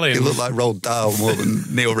 bald Italian. He looked like Roald Dahl more than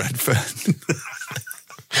Neil Redfern.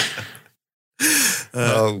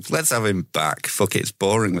 Let's have him back. Fuck it, it's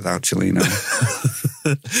boring without Cellino.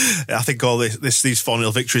 I think all these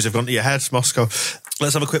 4-0 victories have gone to your head, Moscow.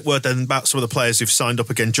 Let's have a quick word then about some of the players who've signed up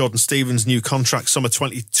again. Jordan Stevens, new contract, summer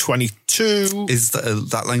 2022. Is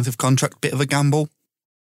that length of contract a bit of a gamble?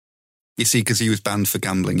 You see, because he was banned for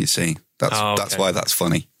gambling, you see. That's why that's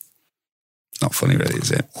funny. It's not funny, really,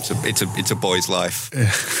 is it? It's a boy's life.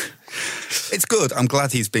 It's good. I'm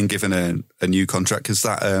glad he's been given a new contract because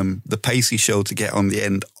the pace he showed to get on the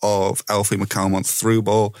end of Alfie McCalmont's through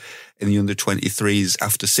ball in the under-23s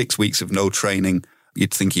after 6 weeks of no training,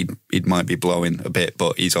 you'd think he might be blowing a bit,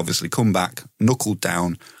 but he's obviously come back, knuckled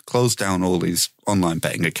down, closed down all his online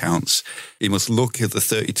betting accounts. He must look at the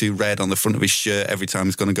 32 red on the front of his shirt every time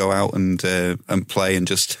he's going to go out and play and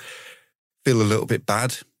just feel a little bit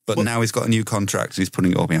bad. But now he's got a new contract and he's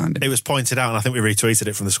putting it all behind him. It was pointed out, and I think we retweeted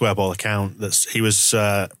it from the Square Ball account, that he was,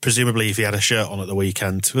 presumably if he had a shirt on at the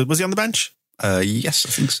weekend, was he on the bench? Yes, I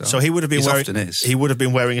think so. So he would have been often is. He would have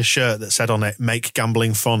been wearing a shirt that said on it, "Make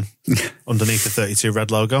gambling fun," underneath the 32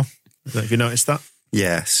 red logo. Have you noticed that?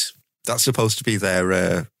 Yes. That's supposed to be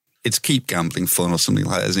their... it's keep gambling fun or something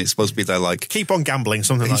like that, isn't it? It's supposed to be their, like... Keep on gambling,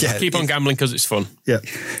 something like that. Keep on gambling because it's fun. Yeah,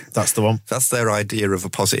 that's the one. That's their idea of a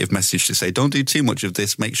positive message to say, don't do too much of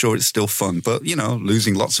this, make sure it's still fun. But,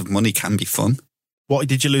 losing lots of money can be fun. What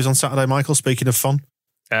did you lose on Saturday, Michael, speaking of fun?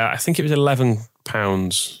 I think it was £11,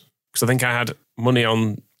 because I think I had money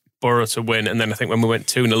on Borough to win, and then I think when we went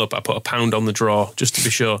 2-0 up, I put £1 on the draw, just to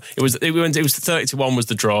be sure. It was 30-1 was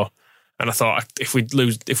the draw. And I thought, if we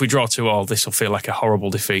draw 2-2, this will feel like a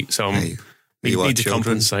horrible defeat. So we need to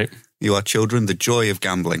compensate. You are children, the joy of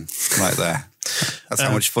gambling, right there. That's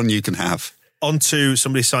how much fun you can have. On to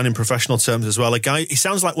somebody signing professional terms as well. A guy, he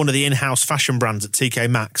sounds like one of the in-house fashion brands at TK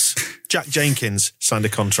Maxx. Jack Jenkins signed a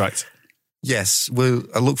contract. Yes, well,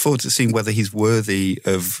 I look forward to seeing whether he's worthy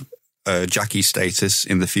of Jackie status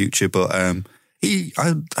in the future. But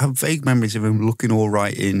I have vague memories of him looking all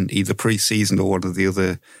right in either pre-season or one of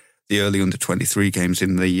the early under-23 games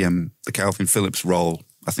in the Calvin Phillips role.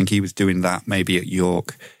 I think he was doing that maybe at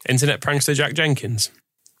York. Internet prankster Jack Jenkins.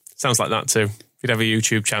 Sounds like that too. He'd have a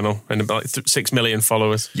YouTube channel and about 6 million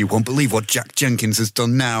followers. You won't believe what Jack Jenkins has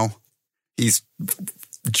done now. He's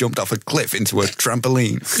jumped off a cliff into a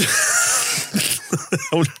trampoline.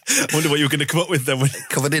 I wonder what you were going to come up with then.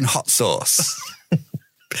 Covered in hot sauce.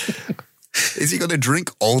 Is he going to drink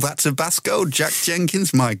all that Tabasco? Jack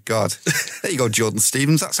Jenkins? My God. There you go, Jordan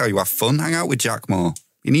Stevens. That's how you have fun. Hang out with Jack more.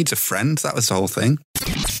 He needs a friend. That was the whole thing.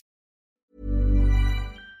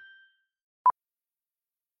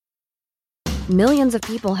 Millions of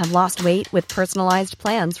people have lost weight with personalized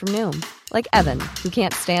plans from Noom. Like Evan, who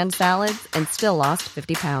can't stand salads and still lost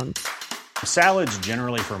 50 pounds. Salads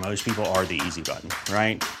generally for most people are the easy button,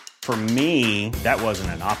 right? For me, that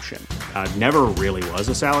wasn't an option. I never really was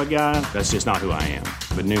a salad guy. That's just not who I am.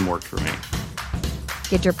 But Noom worked for me.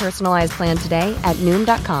 Get your personalized plan today at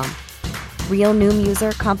Noom.com. Real Noom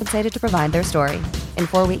user compensated to provide their story. In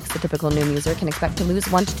 4 weeks, the typical Noom user can expect to lose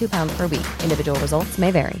 1 to 2 pounds per week. Individual results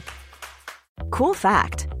may vary. Cool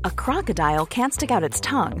fact, a crocodile can't stick out its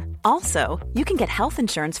tongue. Also, you can get health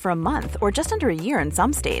insurance for a month or just under a year in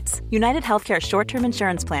some states. United Healthcare short-term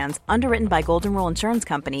insurance plans, underwritten by Golden Rule Insurance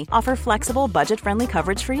Company, offer flexible, budget-friendly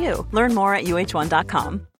coverage for you. Learn more at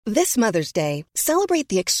UH1.com. This Mother's Day, celebrate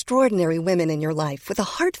the extraordinary women in your life with a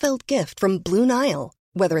heartfelt gift from Blue Nile.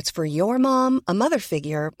 Whether it's for your mom, a mother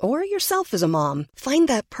figure, or yourself as a mom, find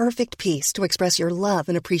that perfect piece to express your love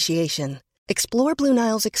and appreciation. Explore Blue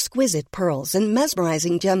Nile's exquisite pearls and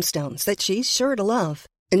mesmerizing gemstones that she's sure to love.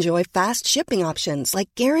 Enjoy fast shipping options like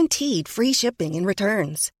guaranteed free shipping and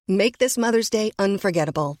returns. Make this Mother's Day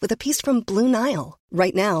unforgettable with a piece from Blue Nile.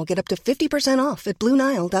 Right now, get up to 50% off at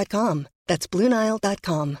BlueNile.com. That's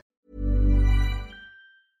BlueNile.com.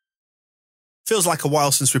 Feels like a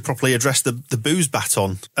while since we properly addressed the booze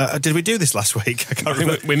baton. Did we do this last week? I can't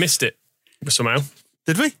remember. We missed it somehow.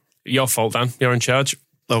 Did we? Your fault, Dan. You're in charge.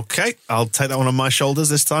 Okay, I'll take that one on my shoulders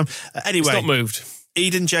this time. Anyway, it's not moved.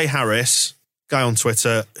 Eden J. Harris, guy on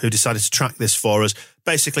Twitter who decided to track this for us.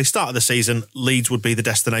 Basically, start of the season, Leeds would be the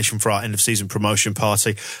destination for our end-of-season promotion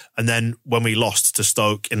party. And then when we lost to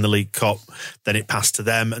Stoke in the League Cup, then it passed to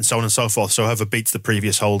them and so on and so forth. So whoever beats the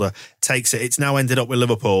previous holder takes it. It's now ended up with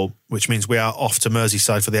Liverpool, which means we are off to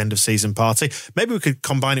Merseyside for the end-of-season party. Maybe we could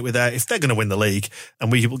combine it with if they're going to win the league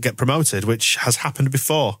and we will get promoted, which has happened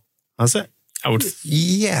before. Has it?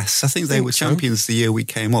 Yes, I think they were champions the year we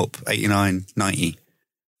came up, 89-90,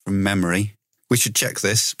 from memory. We should check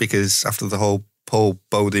this because after the whole Paul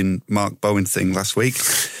Bowden, Mark Bowen thing last week,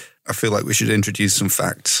 I feel like we should introduce some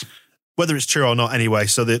facts. Whether it's true or not anyway,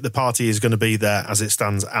 so the party is going to be there as it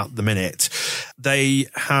stands at the minute. They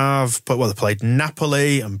have, they played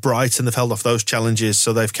Napoli and Brighton. They've held off those challenges,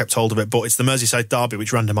 so they've kept hold of it. But it's the Merseyside derby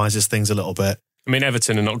which randomises things a little bit. I mean,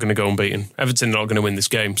 Everton are not going to go unbeaten. Everton are not going to win this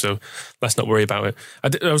game, so let's not worry about it.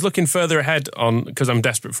 I was looking further ahead because I'm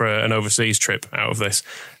desperate for an overseas trip out of this,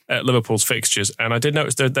 at Liverpool's fixtures, and I did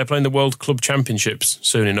notice they're playing the World Club Championships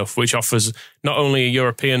soon enough, which offers not only a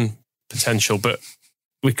European potential, but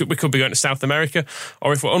we could be going to South America,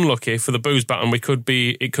 or if we're unlucky for the booze baton, it could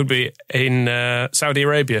be in Saudi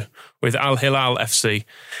Arabia with Al Hilal FC.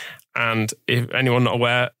 And if anyone not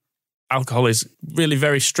aware, alcohol is really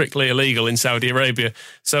very strictly illegal in Saudi Arabia.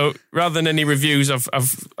 So rather than any reviews,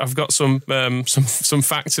 I've got some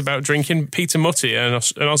facts about drinking. Peter Mutty, an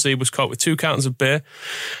Aussie, was caught with 2 cartons of beer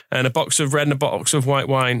and a box of red and a box of white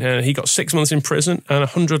wine. He got 6 months in prison and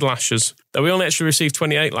 100 lashes. Though we only actually received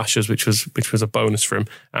 28 lashes, which was a bonus for him.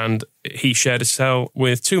 And he shared a cell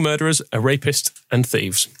with 2 murderers, a rapist, and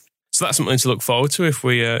thieves. So that's something to look forward to if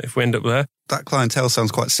we end up there. That clientele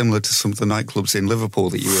sounds quite similar to some of the nightclubs in Liverpool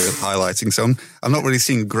that you were highlighting. So I'm not really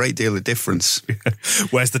seeing a great deal of difference.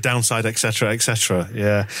 Where's the downside, etc., etc.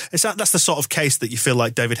 Yeah, that's the sort of case that you feel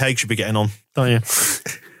like David Haig should be getting on, don't you?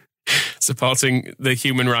 Supporting the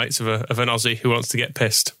human rights of an Aussie who wants to get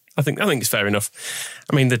pissed. I think it's fair enough.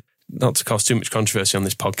 I mean, not to cause too much controversy on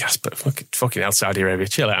this podcast, but fucking hell, Saudi Arabia,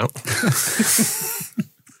 chill out.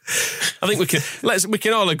 I think we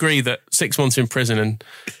can all agree that 6 months in prison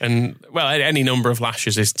and any number of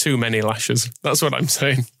lashes is too many lashes. That's what I'm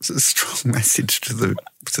saying. It's a strong message to the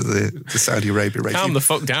Saudi Arabia regime. Calm the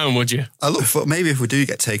fuck down, would you? I look for maybe if we do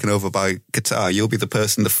get taken over by Qatar, you'll be the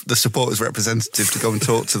person, the supporters representative, to go and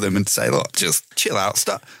talk to them and say, look, just chill out.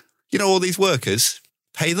 Stop. You know, all these workers,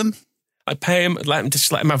 pay them. I'd pay him, let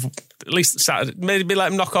him have at least Saturday, maybe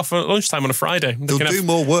let him knock off at lunchtime on a Friday. They'll do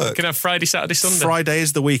more work. They can have Friday, Saturday, Sunday. Friday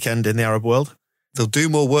is the weekend in the Arab world. They'll do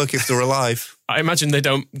more work if they're alive. I imagine they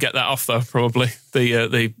don't get that off, though, probably,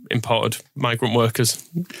 the imported migrant workers.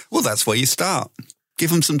 Well, that's where you start.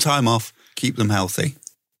 Give them some time off, keep them healthy.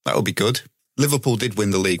 That would be good. Liverpool did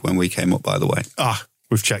win the league when we came up, by the way.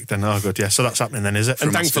 We've checked then. Oh, good. Yeah, so that's happening then, is it?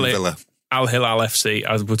 And thankfully, Al Hilal FC,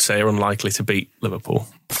 I would say, are unlikely to beat Liverpool.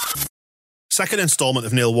 Second instalment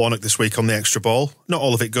of Neil Warnock this week on the Extra Ball. Not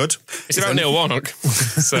all of it good. It's about Neil Warnock.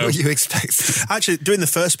 So. What do you expect? Actually, doing the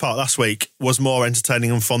first part last week was more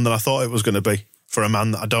entertaining and fun than I thought it was going to be for a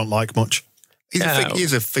man that I don't like much.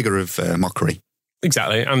 He's a figure of mockery.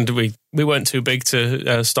 Exactly. And we weren't too big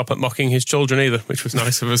to stop at mocking his children either, which was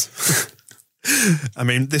nice of us. I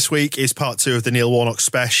mean, this week is part 2 of the Neil Warnock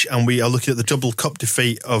special, and we are looking at the double cup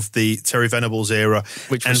defeat of the Terry Venables era.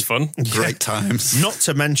 Which was fun. Great times. Not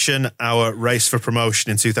to mention our race for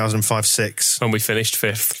promotion in 2005-06. When we finished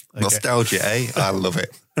 5th. Okay. Nostalgia, eh? I love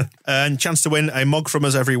it. And chance to win a mug from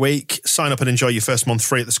us every week. Sign up and enjoy your first month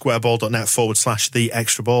free at thesquareball.net/the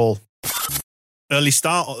extra ball. Early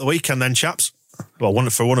start of the weekend then, chaps. Well,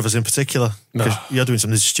 for one of us in particular. Because you're doing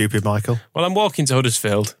something stupid, Michael. Well, I'm walking to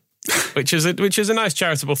Huddersfield. Which is a nice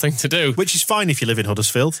charitable thing to do. Which is fine if you live in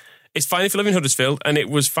Huddersfield. It's fine if you live in Huddersfield, and it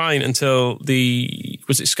was fine until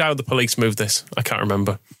was it Sky or the police moved this? I can't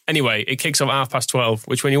remember. Anyway, it kicks off at 12:30,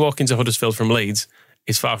 which when you walk into Huddersfield from Leeds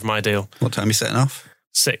is far from ideal. What time are you setting off?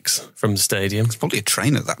 6 from the stadium. It's probably a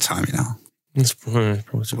train at that time, you know.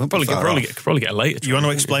 Probably get a later. You want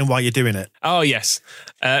to explain why you're doing it? Oh, yes.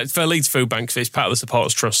 For Leeds Food Bank, it's part of the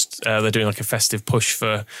Supporters Trust. They're doing like a festive push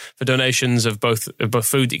for donations of both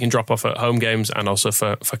food that you can drop off at home games and also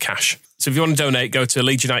for cash. So if you want to donate, go to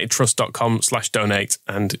leedsunitedtrust.com/donate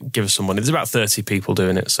and give us some money. There's about 30 people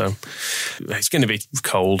doing it, so it's going to be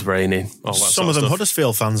cold, rainy, all that Some of them stuff.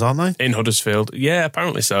 Huddersfield fans, aren't they? In Huddersfield. Yeah,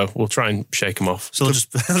 apparently so. We'll try and shake them off. So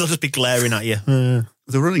they'll just be glaring at you.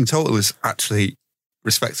 The running total is actually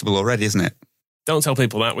respectable already, isn't it? Don't tell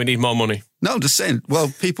people that. We need more money. No, I'm just saying.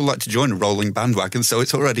 Well, people like to join a rolling bandwagon, so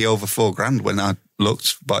it's already over $4,000 when I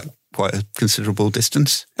looked by quite a considerable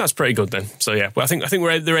distance. That's pretty good then. So yeah, well, I think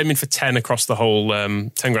they're aiming for 10 across the whole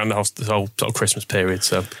 $10,000 the whole sort of Christmas period.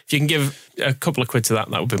 So if you can give a couple of quid to that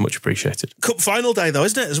would be much appreciated. Cup final day though,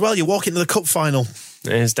 isn't it? As well, you walk into the cup final.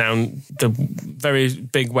 It is down the very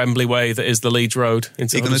big Wembley way that is the Leeds Road. You're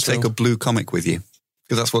going to take a blue comic with you,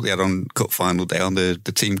 because that's what they had on cup final day. On the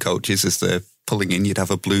team coaches, as they're pulling in, you'd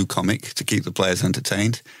have a blue comic to keep the players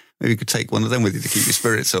entertained. Maybe you could take one of them with you to keep your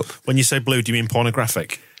spirits up. When you say blue, do you mean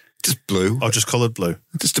pornographic? Just blue. Or just coloured blue?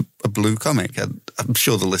 Just a blue comic. I'm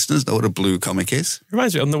sure the listeners know what a blue comic is.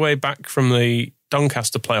 Reminds me, on the way back from the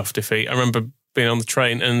Doncaster playoff defeat, I remember being on the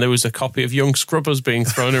train and there was a copy of Young Scrubbers being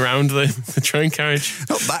thrown around the train carriage.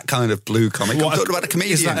 Not that kind of blue comic. I'm talking about a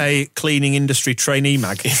comedian. Is that a cleaning industry trainee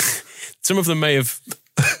mag? Some of them may have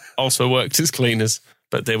also worked as cleaners,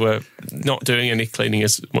 but they were not doing any cleaning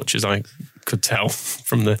as much as I could tell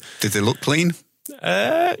from the... Did they look clean?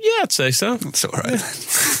 Yeah, I'd say so. That's all right.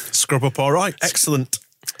 Scrub up all right. Excellent.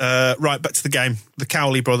 Right, back to the game. The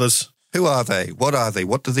Cowley brothers. Who are they? What are they?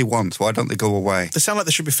 What do they want? Why don't they go away? They sound like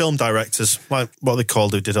they should be film directors, like what they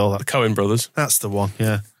called who did all that. The Coen brothers. That's the one,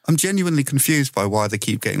 yeah. I'm genuinely confused by why they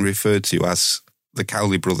keep getting referred to as the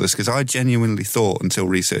Cowley brothers, because I genuinely thought until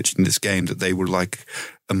researching this game that they were like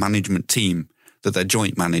a management team, that they're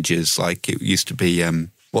joint managers. Like it used to be...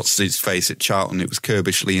 what's his face at Charlton? It was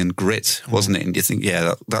Kirbishley and Grit, wasn't it? And you think,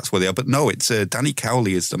 yeah, that's where they are. But no, it's Danny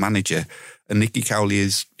Cowley is the manager, and Nicky Cowley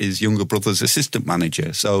is his younger brother's assistant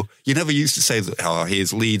manager. So you never used to say that,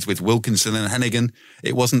 here's Leeds with Wilkinson and Hennigan.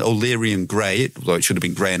 It wasn't O'Leary and Gray, although it should have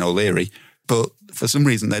been Gray and O'Leary. But for some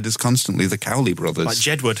reason, they're just constantly the Cowley brothers. Like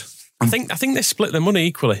Jedward. I think they split their money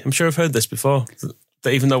equally. I'm sure I've heard this before.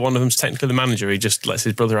 That even though one of them's technically the manager, he just lets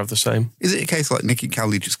his brother have the same. Is it a case like Nicky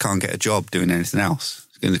Cowley just can't get a job doing anything else?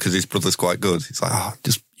 Because his brother's quite good. He's like,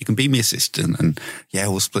 just you can be my assistant and yeah,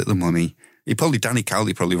 we'll split the money. Danny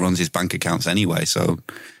Cowley probably runs his bank accounts anyway, so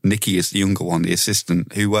Nicky is the younger one, the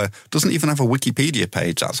assistant, who doesn't even have a Wikipedia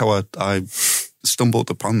page. That's how I stumbled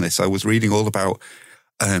upon this. I was reading all about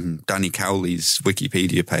Danny Cowley's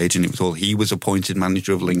Wikipedia page, and it was all he was appointed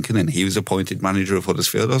manager of Lincoln and he was appointed manager of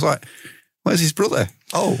Huddersfield. I was like, where's his brother?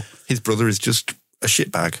 Oh, his brother is just a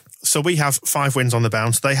shitbag. So we have 5 wins on the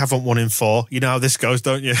bounce. They haven't won in 4. You know how this goes,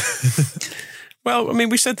 don't you? Well, I mean,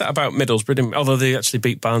 we said that about Middlesbrough, although they actually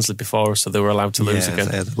beat Barnsley before, so they were allowed to lose again.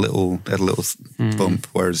 They had a little bump,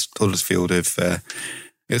 whereas Huddersfield have... it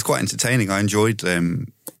was quite entertaining. I enjoyed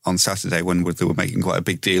them on Saturday when they were making quite a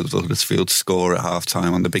big deal of the Huddersfield score at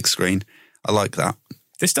half-time on the big screen. I like that.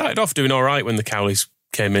 They started off doing all right when the Cowleys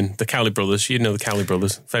came in. The Cowley brothers, you know the Cowley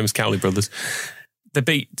brothers, famous Cowley brothers. They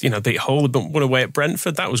beat Hull, they won away at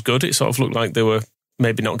Brentford. That was good. It sort of looked like they were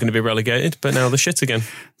maybe not going to be relegated, but now they're shit again.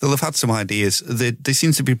 They'll have had some ideas. They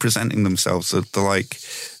seem to be presenting themselves. They've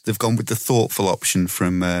gone with the thoughtful option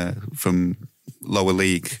from lower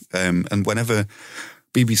league. And whenever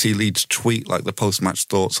BBC Leeds tweet like the post-match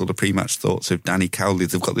thoughts or the pre-match thoughts of Danny Cowley,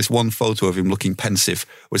 they've got this one photo of him looking pensive,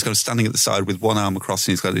 where he's kind of standing at the side with one arm across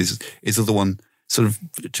and he's got his other one sort of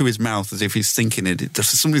to his mouth as if he's thinking it. For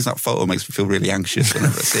some reason, that photo makes me feel really anxious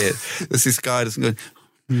whenever I see it. There's this guy that's going,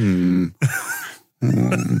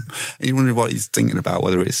 And you wonder what he's thinking about,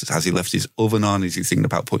 whether it's, has he left his oven on? Is he thinking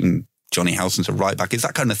about putting Johnny Howson to right back? It's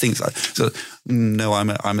that kind of thing. No, I'm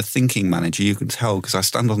a thinking manager. You can tell because I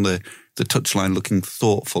stand on the touchline looking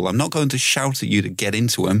thoughtful. I'm not going to shout at you to get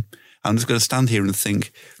into him. I'm just going to stand here and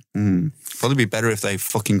think, probably be better if they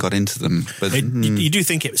fucking got into them. But you do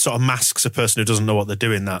think it sort of masks a person who doesn't know what they're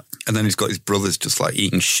doing, that. And then he's got his brothers just like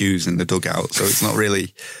eating shoes in the dugout. So it's not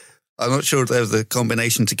really... I'm not sure if there's the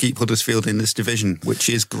combination to keep Huddersfield in this division, which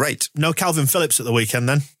is great. No Calvin Phillips at the weekend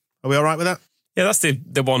then. Are we all right with that? Yeah, that's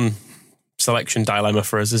the one selection dilemma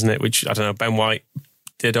for us, isn't it? Which, I don't know, Ben White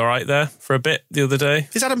did all right there for a bit the other day.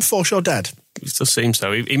 Is Adam Forshaw dead? It still seems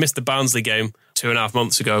so. He missed the Barnsley game 2.5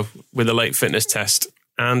 months ago with a late fitness test.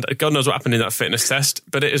 And God knows what happened in that fitness test,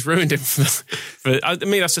 but it has ruined him.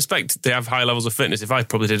 I suspect they have high levels of fitness. If I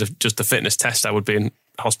probably did just a fitness test, I would be in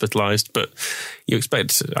hospitalised, but you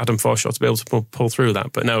expect Adam Forshaw to be able to pull through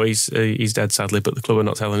that. But no, he's dead, sadly, but the club are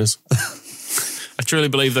not telling us. I truly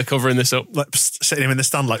believe they're covering this up. Like sitting him in the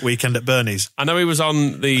stand like Weekend at Bernie's. I know he was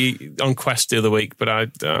on Quest the other week, but I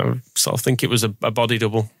sort of think it was a body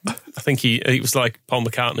double. I think he was like Paul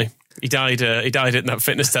McCartney. He died in that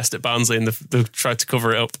fitness test at Barnsley, and they tried to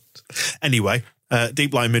cover it up. Anyway,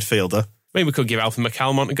 deep line midfielder. Maybe we could give Alfie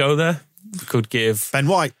McCalmont a go there. We could give Ben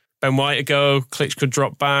White a go. Klitsch could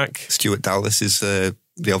drop back. Stuart Dallas is the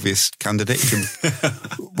obvious candidate.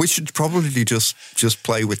 We should probably just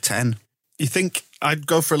play with 10. You think I'd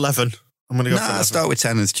go for 11? I'm going to go for 11. Start with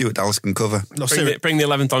 10 and Stuart Dallas can cover. No, bring the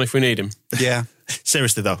 11th on if we need him. Yeah.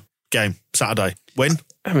 Seriously though, game, Saturday, win?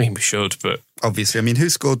 I mean, we should, but... Obviously, I mean,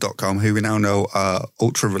 WhoScored.com, who we now know are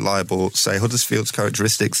ultra reliable, say Huddersfield's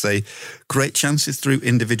characteristics, say great chances through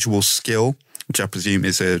individual skill, which I presume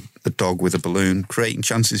is a dog with a balloon, creating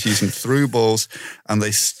chances using through balls, and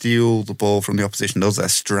they steal the ball from the opposition. Those are their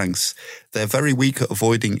strengths. They're very weak at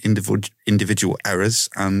avoiding individual errors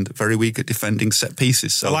and very weak at defending set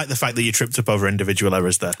pieces. So I like the fact that you tripped up over individual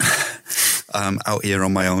errors there. Out here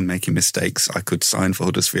on my own making mistakes. I could sign for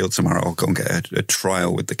Huddersfield tomorrow. I'll go and get a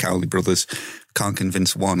trial with the Cowley brothers. Can't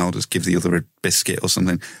convince one, I'll just give the other a biscuit or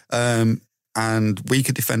something. And weak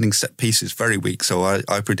at defending set pieces, very weak. So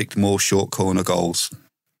I predict more short corner goals.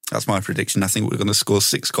 That's my prediction. I think we're going to score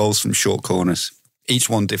 6 goals from short corners. Each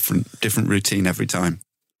one different routine every time.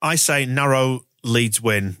 I say narrow Leeds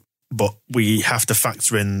win, but we have to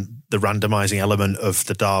factor in the randomising element of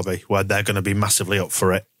the derby, where they're going to be massively up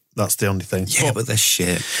for it. That's the only thing. Yeah, but they're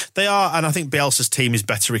shit. They are, and I think Bielsa's team is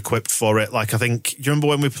better equipped for it. Like, I think, do you remember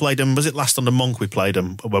when we played them? Was it last under Monk we played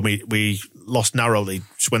them? When we lost narrowly,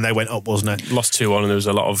 when they went up, wasn't it? Lost 2-1, and there was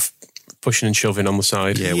a lot of pushing and shoving on the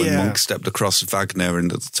side. Yeah, when Monk stepped across Wagner,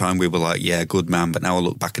 and at the time we were like, yeah, good man, but now I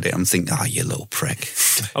look back at it, I'm thinking, you little prick.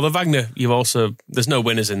 Although Wagner, there's no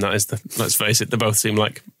winners in that, is there? Let's face it, they both seem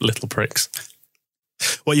like little pricks.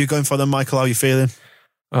 What are you going for then, Michael? How are you feeling?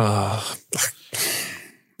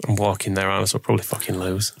 I'm walking there, Arne, so I'll probably fucking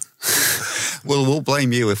lose. Well, we'll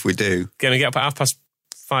blame you if we do. Going to get up at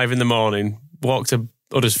 5:30 in the morning, walk to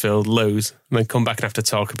Huddersfield, lose, and then come back and have to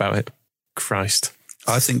talk about it. Christ.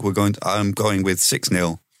 I think I'm going with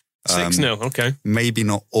 6-0. 6-0, okay. Maybe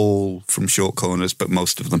not all from short corners, but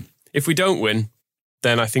most of them. If we don't win,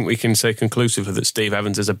 then I think we can say conclusively that Steve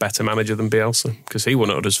Evans is a better manager than Bielsa, because he won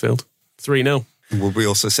at Huddersfield. 3-0. Will we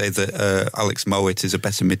also say that Alex Mowat is a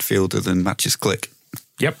better midfielder than Matches Click?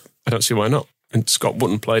 Yep, I don't see why not. And Scott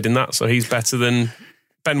Wooden played in that, so he's better than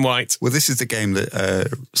Ben White. Well, this is the game that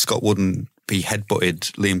Scott Wooden, he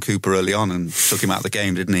headbutted Liam Cooper early on and took him out of the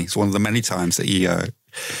game, didn't he? It's one of the many times that he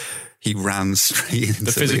ran straight into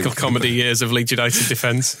the physical comedy years of Leeds United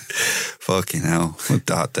defence. Fucking hell, what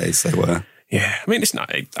dark days they were. Yeah, I mean, it's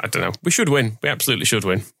not, I don't know. We should win. We absolutely should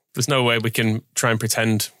win. There's no way we can try and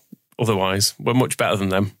pretend otherwise. We're much better than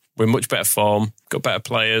them. We're in much better form, got better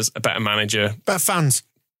players, a better manager. Better fans.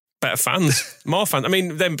 Better fans. More fans. I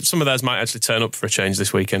mean, some of theirs might actually turn up for a change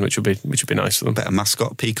this weekend, which would be nice for them. Better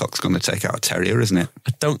mascot. Peacock's going to take out a terrier, isn't it?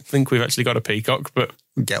 I don't think we've actually got a peacock, but...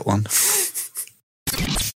 Get one.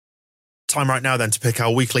 Time right now then to pick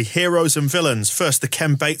our weekly heroes and villains. First, the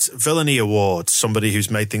Ken Bates Villainy Award, somebody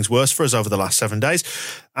who's made things worse for us over the last 7 days.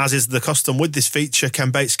 As is the custom with this feature,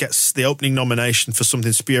 Ken Bates gets the opening nomination for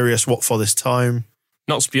something spurious. What for this time?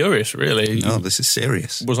 Not spurious, really. No, this is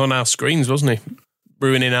serious. Was on our screens, wasn't he?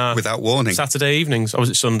 Ruining our... Without warning. Saturday evenings. Or was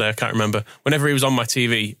it Sunday? I can't remember. Whenever he was on my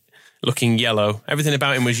TV, looking yellow. Everything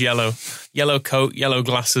about him was yellow. Yellow coat, yellow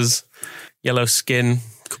glasses, yellow skin.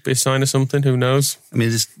 Could be a sign of something, who knows? I mean,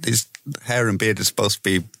 his hair and beard is supposed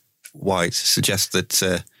to be white. Suggests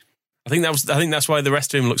that... I think that's why the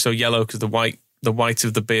rest of him looked so yellow, because the white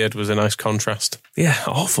of the beard was a nice contrast. Yeah,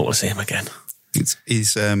 awful to see him again.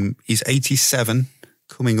 He's 87,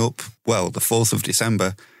 coming up, well, the 4th of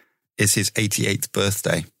December is his 88th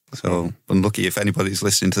birthday. So unlucky if anybody's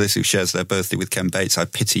listening to this who shares their birthday with Ken Bates. I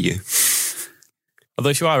pity you. Although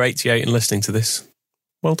if you are 88 and listening to this,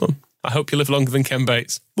 well done. I hope you live longer than Ken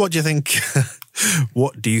Bates. What do you think?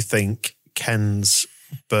 What do you think Ken's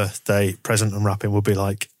birthday present unwrapping will be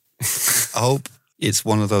like? I hope it's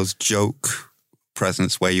one of those joke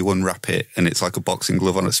presents where you unwrap it and it's like a boxing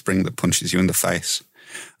glove on a spring that punches you in the face.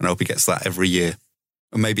 And I hope he gets that every year,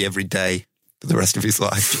 or maybe every day for the rest of his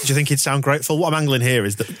life. Do you think he'd sound grateful? What I'm angling here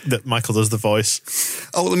is that Michael does the voice.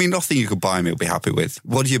 Oh, well, I mean, nothing you could buy him he'll be happy with.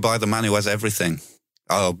 What do you buy the man who has everything?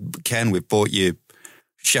 Oh, Ken, we've bought you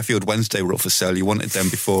Sheffield Wednesday were up for sale. You wanted them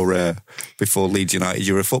before Leeds United.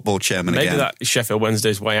 You're a football chairman again. Maybe that is Sheffield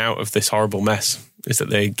Wednesday's way out of this horrible mess, is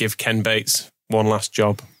that they give Ken Bates one last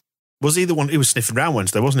job. Was he the one? He was sniffing around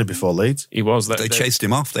Wednesday, wasn't he, before Leeds? He was. They chased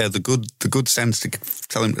him off. They had the good sense to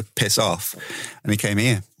tell him to piss off, and he came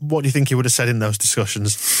here. What do you think he would have said in those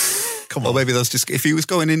discussions? Come on. Well, maybe if he was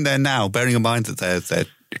going in there now, bearing in mind that their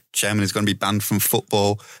chairman is going to be banned from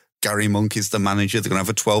football, Gary Monk is the manager, they're going to have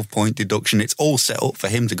a 12-point deduction. It's all set up for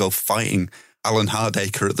him to go fighting Alan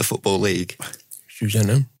Hardacre at the Football League.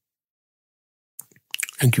 Susanna,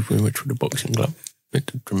 thank you very much for the boxing glove.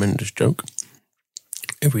 It's a tremendous joke.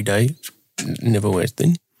 Every day, it's never wears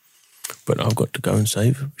thin. But I've got to go and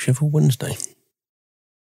save Sheffield Wednesday.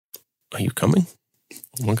 Are you coming?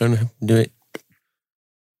 Am I going to have to do it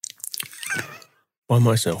by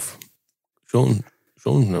myself? Sean's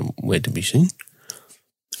nowhere to be seen.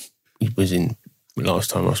 He was in,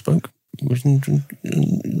 last time I spoke, he was in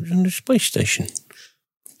the space station.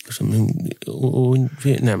 Or in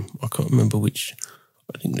Vietnam. I can't remember which.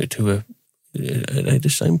 I think the two are they the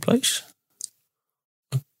same place?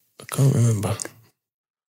 I can't remember.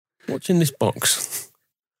 What's in this box?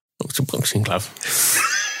 Oh, it's a boxing glove.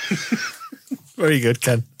 Very good,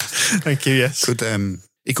 Ken. Thank you, yes.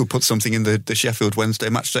 He could put something in the Sheffield Wednesday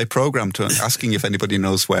matchday programme asking if anybody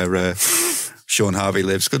knows where Sean Harvey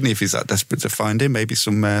lives, couldn't he, if he's that desperate to find him? Maybe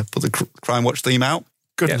put the Crime Watch theme out.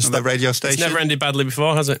 Goodness, on the radio station. It's never ended badly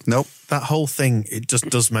before, has it? Nope. That whole thing, it just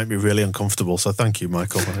does make me really uncomfortable. So thank you,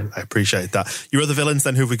 Michael. I appreciate that. Your other villains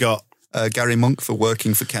then, who have we got? Gary Monk for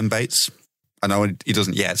working for Ken Bates. I know he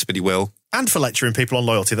doesn't yet, but he will. And for lecturing people on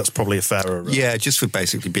loyalty, that's probably a fairer... Yeah, just for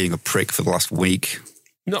basically being a prick for the last week.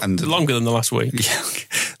 Not longer than the last week. Yeah,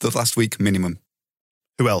 the last week minimum.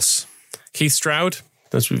 Who else? Keith Stroud,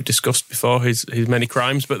 as we've discussed before, his many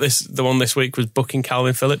crimes, but the one this week was booking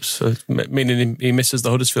Calvin Phillips, meaning he misses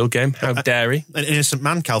the Huddersfield game. How dare he? An innocent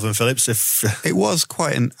man, Calvin Phillips. If it was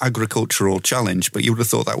quite an agricultural challenge, but you would have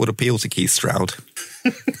thought that would appeal to Keith Stroud.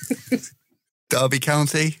 Derby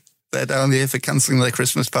County, they're down here for cancelling their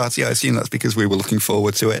Christmas party. I assume that's because we were looking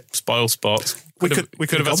forward to it. Spoil sport. We could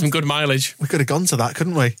have had some good mileage. We could have gone to that,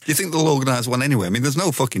 couldn't we? Do you think they'll organise one anyway? I mean, there's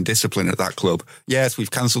no fucking discipline at that club. Yes, we've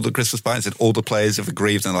cancelled the Christmas party, and all the players have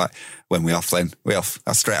agreed, and they're like, when we off then? We off.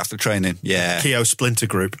 That's straight after training. Yeah. Keogh Splinter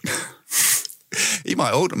Group. He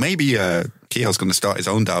might order. Maybe Keogh's going to start his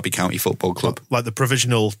own Derby County football club. Like the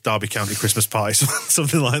provisional Derby County Christmas party,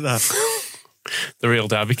 something like that. The real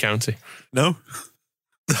Derby County. No?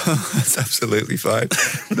 That's absolutely fine.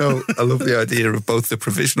 No, I love the idea of both the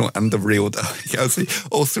provisional and the real Derby County.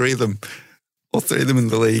 All three of them in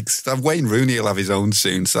the leagues. Wayne Rooney will have his own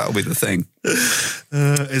soon, so that'll be the thing.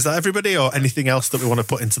 Is that everybody, or anything else that we want to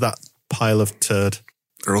put into that pile of turd?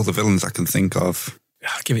 They're all the villains I can think of.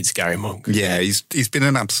 I'll give it to Gary Monk. Yeah, he's been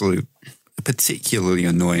an absolute... particularly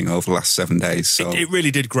annoying over the last 7 days. So it really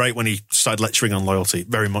did great when he started lecturing on loyalty,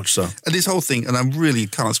 very much so. And this whole thing, and I really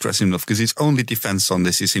can't stress him enough, because his only defence on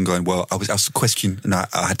this is him going, well, I was asked a question and I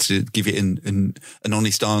had to give it an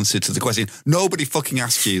honest answer to the question. Nobody fucking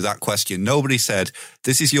asked you that question. Nobody said,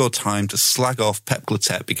 this is your time to slag off Pep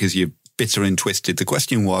Clotet because you're bitter and twisted. The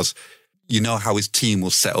question was, you know how his team will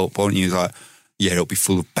set up, won't you? He's like, yeah, it'll be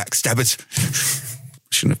full of backstabbers.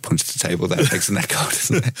 Shouldn't have punched the table there. It makes the neck out,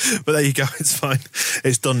 doesn't it? But there you go. It's fine.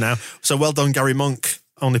 It's done now. So well done, Gary Monk.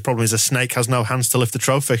 Only problem is a snake has no hands to lift the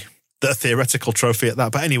trophy. The theoretical trophy at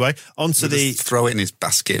that. But anyway, on to the... Throw it in his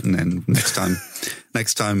basket, and then next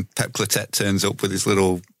time Pep Clotet turns up with his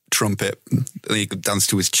little trumpet, he could dance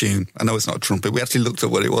to his tune. I know it's not a trumpet. We actually looked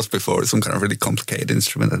at what it was before. It's some kind of really complicated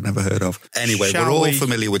instrument I'd never heard of. Anyway, we're all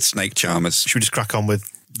familiar with snake charmers. Should we just crack on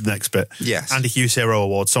with the next bit? Yes. Andy Hughes Hero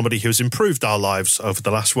Award, somebody who's improved our lives over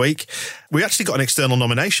the last week. We actually got an external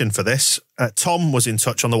nomination for this. Tom was in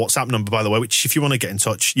touch on the WhatsApp number, by the way, which if you want to get in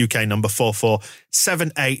touch, UK number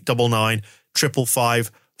 447899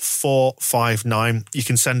 555 459. You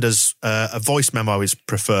can send us a voice memo is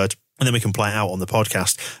preferred, and then we can play it out on the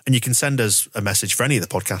podcast. And you can send us a message for any of the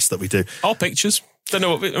podcasts that we do. Or pictures. Don't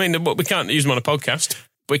know we can't use them on a podcast.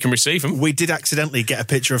 We can receive them. We did accidentally get a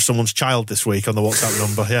picture of someone's child this week on the WhatsApp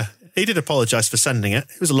number, yeah. He did apologise for sending it.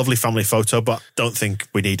 It was a lovely family photo, but don't think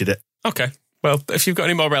we needed it. Okay. Well, if you've got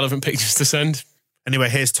any more relevant pictures to send. Anyway,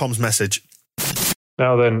 here's Tom's message.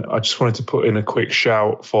 Now then, I just wanted to put in a quick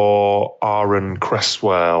shout for Aaron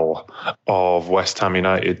Cresswell of West Ham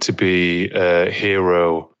United to be a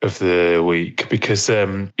hero of the week, because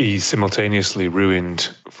he simultaneously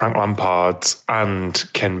ruined Frank Lampard's and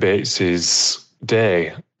Ken Bates's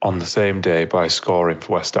day on the same day by scoring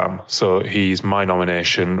for West Ham. So he's my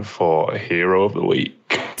nomination for Hero of the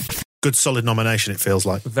Week. Good, solid nomination, it feels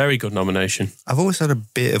like. Very good nomination. I've always had a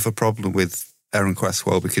bit of a problem with Aaron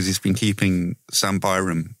Cresswell because he's been keeping Sam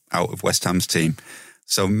Byram out of West Ham's team.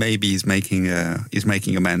 So maybe he's making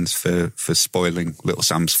amends for spoiling little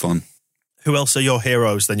Sam's fun. Who else are your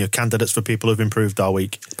heroes then, your candidates for people who've improved our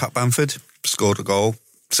week? Pat Bamford scored a goal,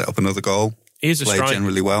 set up another goal. He's a played striker.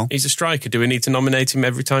 Generally well. He's a striker. Do we need to nominate him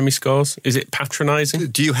every time he scores? Is it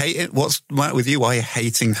patronising? Do you hate it? What's the matter with you? Why are you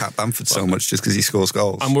hating Pat Bamford so much just because he scores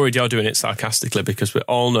goals? I'm worried you're doing it sarcastically because we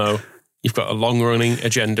all know you've got a long-running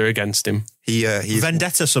agenda against him. He's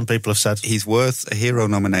Vendetta, some people have said. He's worth a hero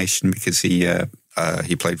nomination because he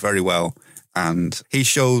played very well, and he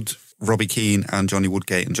showed Robbie Keane and Johnny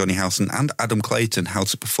Woodgate and Johnny Howson and Adam Clayton how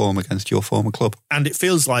to perform against your former club. And it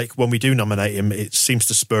feels like when we do nominate him, it seems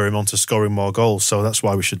to spur him on to scoring more goals, so that's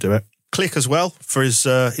why we should do it. Click as well for his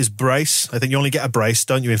brace. I think you only get a brace,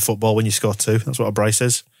 don't you, in football when you score 2? That's what a brace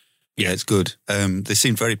is. Yeah, it's good. They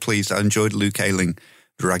seemed very pleased. I enjoyed Luke Ayling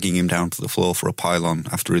dragging him down to the floor for a pylon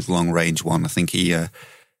after his long-range one. I think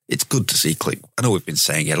it's good to see Click. I know we've been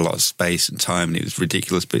saying he had a lot of space and time and it was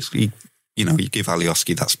ridiculous, but you give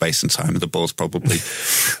Alioski that space and time and the ball's probably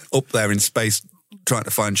up there in space trying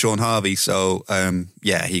to find Sean Harvey. So,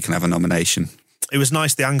 he can have a nomination. It was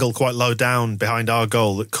nice, the angle quite low down behind our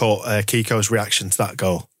goal that caught Kiko's reaction to that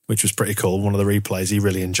goal, which was pretty cool. One of the replays, he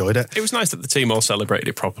really enjoyed it. It was nice that the team all celebrated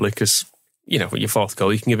it properly because, with your fourth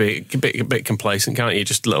goal, you can get a bit complacent, can't you?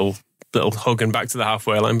 Just a little hug and back to the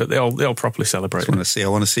halfway line, but they all properly celebrate. I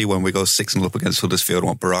want to see when we go 6-0 up against Huddersfield, I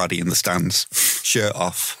want Berardi in the stands, shirt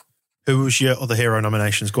off. Who was your other hero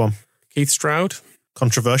nominations? Go on. Keith Stroud.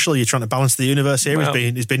 Controversial. You're trying to balance the universe here. Well,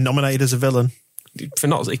 he's been nominated as a villain. He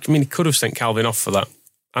could have sent Calvin off for that.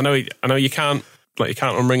 I know you can't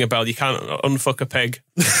unring a bell, you can't unfuck a peg,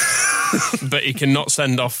 but he cannot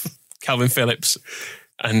send off Calvin Phillips.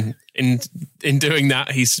 And in doing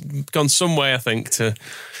that, he's gone some way, I think, to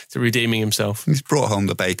redeeming himself. He's brought home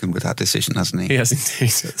the bacon with that decision, hasn't he? He has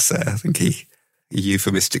indeed. I think he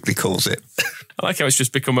euphemistically calls it. I like how it's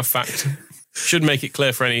just become a fact. Should make it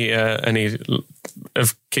clear for any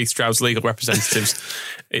of Keith Stroud's legal representatives,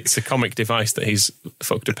 it's a comic device that he's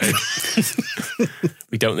fucked a pig.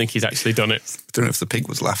 We don't think he's actually done it. I don't know if the pig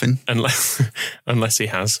was laughing. Unless he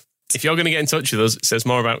has. If you're going to get in touch with us, it says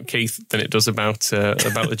more about Keith than it does about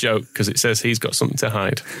the joke, because it says he's got something to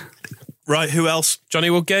hide. Right, who else? Johnny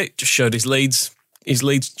Woodgate just showed his leads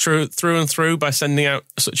through and through by sending out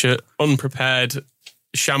such an unprepared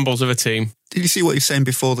shambles of a team. Did you see what he was saying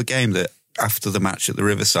before the game, that after the match at the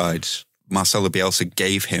Riverside, Marcelo Bielsa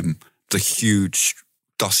gave him the huge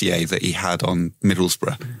dossier that he had on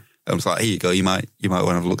Middlesbrough? I was like, here you go, you might want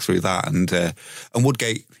to have a look through that. And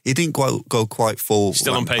Woodgate, he didn't go quite full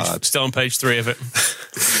Lampard. Still on page 3 of it.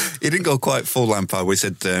 He didn't go quite full Lampard. We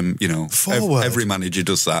said, every manager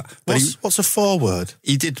does that. But what's a forward?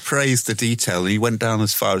 He did praise the detail, and he went down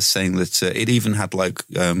as far as saying that it even had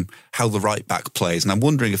how the right back plays. And I'm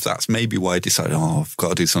wondering if that's maybe why he decided, I've got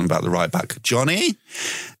to do something about the right back. Johnny,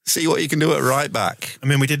 see what you can do at right back. I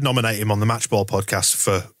mean, we did nominate him on the Matchball podcast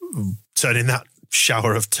for turning that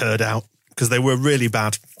shower of turd out, because they were really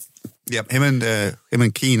bad. Yep, him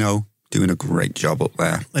and Keno doing a great job up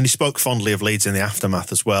there. And he spoke fondly of Leeds in the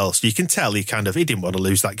aftermath as well. So you can tell he didn't want to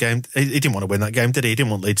lose that game. He didn't want to win that game, did he? He didn't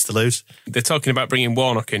want Leeds to lose. They're talking about bringing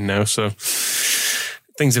Warnock in now, so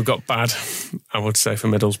things have got bad, I would say, for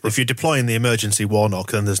Middlesbrough. If you're deploying the emergency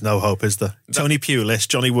Warnock, then there's no hope, is there? Tony Pulis,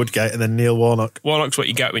 Johnny Woodgate, and then Neil Warnock. Warnock's what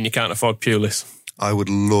you get when you can't afford Pulis. I would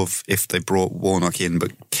love if they brought Warnock in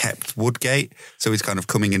but kept Woodgate, so he's kind of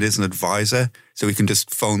coming in as an advisor, so we can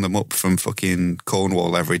just phone them up from fucking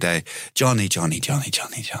Cornwall every day. Johnny.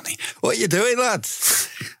 What are you doing, lad?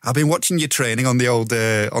 I've been watching your training on the old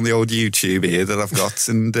YouTube here that I've got,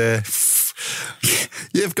 and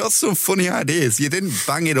you've got some funny ideas. You didn't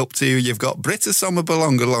bang it up to you. You've got Britta Sommer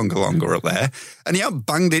longer up there, and you haven't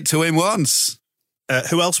banged it to him once.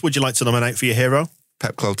 Who else would you like to nominate for your hero?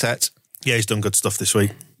 Pep Clotet. Yeah, he's done good stuff this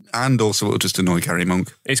week. And also it'll just annoy Gary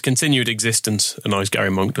Monk. His continued existence annoys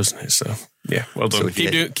Gary Monk, doesn't it? So, yeah, well done.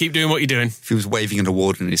 So keep doing what you're doing. If he was waving an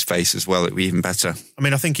award in his face as well, it'd be even better. I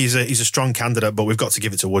mean, I think he's a strong candidate, but we've got to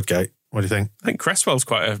give it to Woodgate. What do you think? I think Cresswell's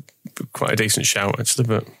quite a decent shout, actually.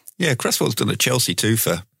 But yeah, Cresswell's done at Chelsea too,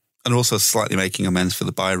 and also slightly making amends for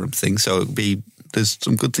the Byram thing. So there's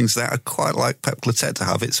some good things there. I quite like Pep Clotet to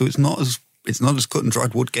have it, so it's not as cut and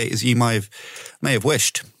dried Woodgate as you may have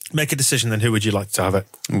wished. Make a decision then. Who would you like to have it?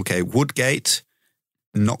 Okay, Woodgate,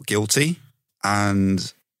 not guilty.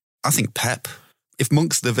 And I think Pep. If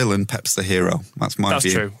Monk's the villain, Pep's the hero. That's my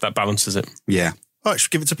view. That's true. That balances it. Yeah. All right,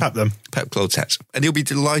 should we give it to Pep then? Pep Clotet. And he'll be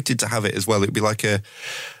delighted to have it as well. It'll be like a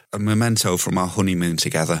memento from our honeymoon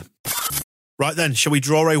together. Right then, shall we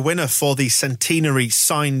draw a winner for the centenary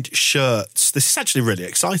signed shirts? This is actually really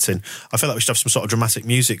exciting. I feel like we should have some sort of dramatic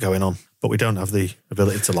music going on, but we don't have the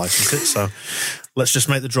ability to license it. So let's just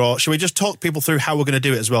make the draw. Shall we just talk people through how we're going to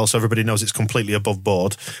do it as well, so everybody knows it's completely above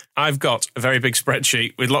board? I've got a very big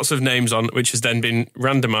spreadsheet with lots of names on, which has then been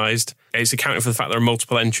randomised. It's accounting for the fact there are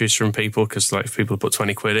multiple entries from people, because like if people put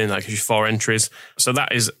 20 quid in, like 4 entries. So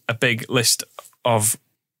that is a big list of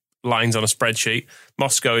lines on a spreadsheet.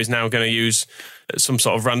 Moscow is now going to use some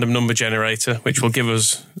sort of random number generator, which will give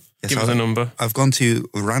us a number. I've gone to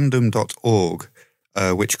random.org,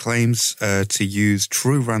 which claims to use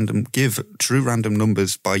true random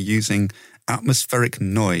numbers by using atmospheric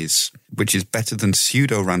noise, which is better than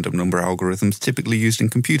pseudo-random number algorithms typically used in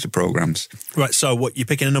computer programs. Right, so what, you're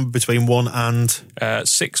picking a number between 1 and...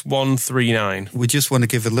 6139. We just want to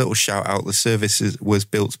give a little shout out. The service was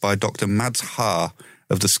built by Dr. Mads Haar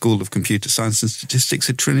of the School of Computer Science and Statistics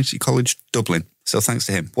at Trinity College, Dublin. So thanks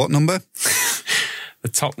to him. What number? The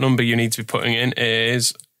top number you need to be putting in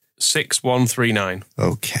is 6139.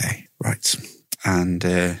 Okay, right.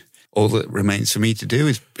 And all that remains for me to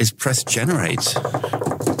do is press generate.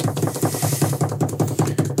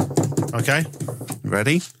 Okay.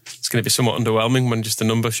 Ready? It's going to be somewhat underwhelming when just the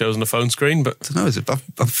number shows on the phone screen, but... I don't know,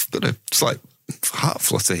 I've got a slight heart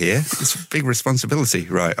flutter here. It's a big responsibility.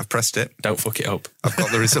 Right, I've pressed it. Don't fuck it up. I've got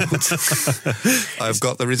the result. I've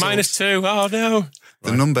got the result. -2. Oh, no.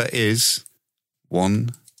 The number is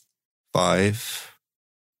 1512.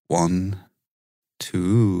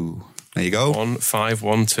 There you go.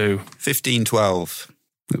 1512. 1512.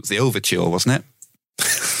 It was the overture, wasn't it?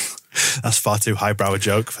 That's far too highbrow a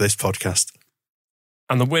joke for this podcast.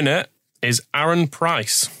 And the winner is Aaron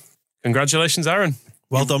Price. Congratulations, Aaron.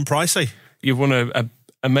 Well done, Pricey. You've won an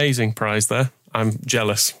amazing prize there. I'm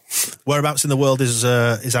jealous. Whereabouts in the world is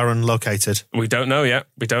Aaron located? We don't know yet.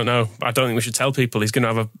 We don't know. I don't think we should tell people. He's going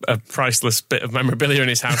to have a priceless bit of memorabilia in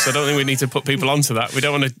his house. I don't think we need to put people onto that. We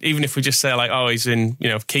don't want to, even if we just say like, oh, he's in,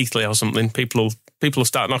 Keighley or something, people will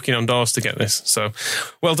start knocking on doors to get this. So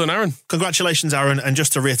well done, Aaron. Congratulations, Aaron. And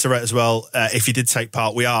just to reiterate as well, if you did take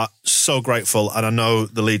part, we are so grateful. And I know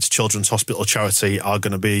the Leeds Children's Hospital charity are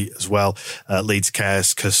going to be as well, Leeds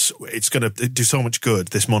Cares, because it's going to do so much good,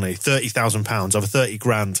 this money. £30,000, over 30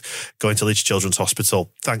 grand going to Leeds Children's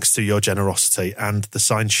Hospital, thanks to your generosity. And the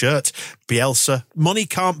signed shirt, Bielsa, money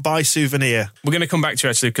can't buy souvenir. We're going to come back to you,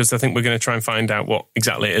 actually, because I think we're going to try and find out what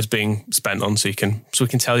exactly it is being spent on, so we can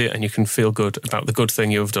tell you and you can feel good about the good thing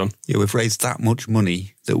you have done. Yeah, we've raised that much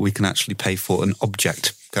money that we can actually pay for an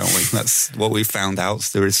object, can't we? That's what we found out.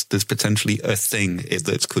 There's potentially a thing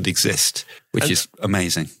that could exist, which is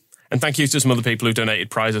amazing. And thank you to some other people who donated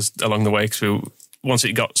prizes along the way, because once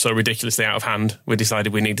it got so ridiculously out of hand, we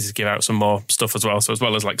decided we needed to give out some more stuff as well. So as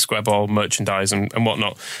well as like Square Ball merchandise and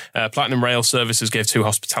whatnot. Platinum Rail Services gave 2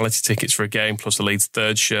 hospitality tickets for a game, plus a Leeds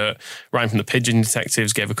third shirt. Ryan from the Pigeon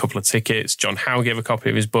Detectives gave a couple of tickets. John Howe gave a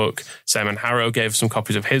copy of his book. Simon Harrow gave some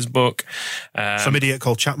copies of his book. Some idiot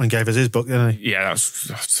called Chapman gave us his book, didn't he? Yeah, I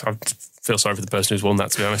feel sorry for the person who's won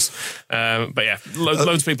that, to be honest. But yeah,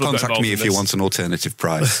 loads of people have got involved. Contact me if you want an alternative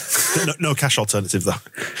prize. no cash alternative, though.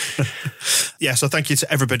 Yeah, so thank you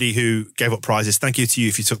to everybody who gave up prizes. Thank you to you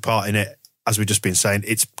if you took part in it. As we've just been saying,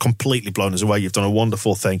 it's completely blown us away. You've done a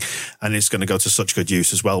wonderful thing, and it's going to go to such good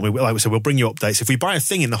use as well. Like we said, we'll bring you updates. If we buy a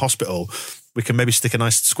thing in the hospital, we can maybe stick a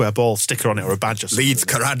nice Square Ball sticker on it or a badge or something. Leeds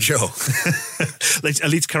Carajo. A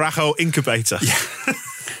Leeds Carajo incubator. Yeah.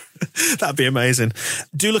 That'd be amazing.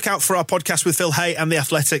 Do look out for our podcast with Phil Hay and The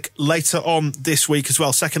Athletic later on this week as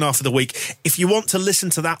well, second half of the week. If you want to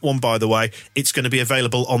listen to that one, by the way, it's going to be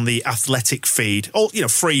available on The Athletic feed. All,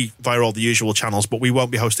 free via all the usual channels, but we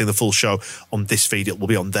won't be hosting the full show on this feed. It will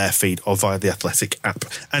be on their feed or via The Athletic app.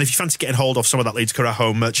 And if you fancy getting hold of some of that Leeds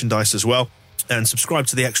Carajo merchandise as well, and subscribe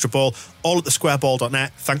to The Extra Ball, all at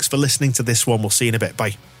thesquareball.net. Thanks for listening to this one. We'll see you in a bit.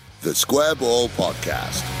 Bye. The Square Ball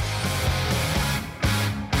Podcast.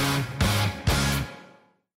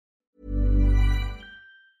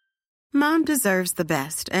 Mom deserves the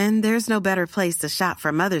best, and there's no better place to shop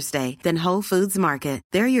for Mother's Day than Whole Foods Market.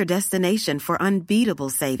 They're your destination for unbeatable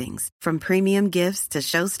savings, from premium gifts to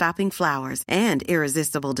show-stopping flowers and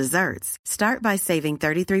irresistible desserts. Start by saving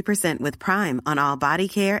 33% with Prime on all body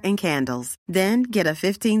care and candles. Then get a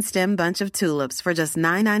 15-stem bunch of tulips for just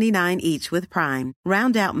 $9.99 each with Prime.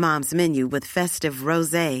 Round out Mom's menu with festive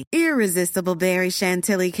rosé, irresistible berry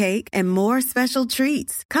chantilly cake, and more special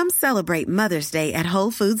treats. Come celebrate Mother's Day at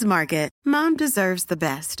Whole Foods Market. Mom deserves the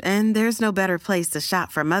best, and there's no better place to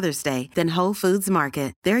shop for Mother's Day than Whole Foods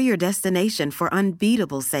Market. They're your destination for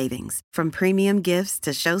unbeatable savings, from premium gifts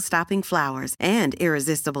to show-stopping flowers and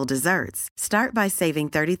irresistible desserts. Start by saving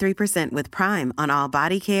 33% with Prime on all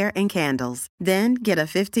body care and candles. Then get a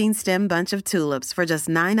 15-stem bunch of tulips for just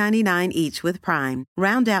 $9.99 each with Prime.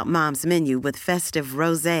 Round out Mom's menu with festive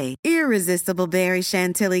rosé, irresistible berry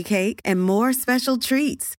chantilly cake, and more special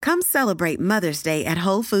treats. Come celebrate Mother's Day at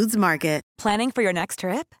Whole Foods Market. Planning for your next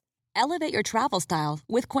trip? Elevate your travel style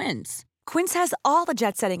with Quince. Quince has all the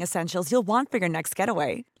jet-setting essentials you'll want for your next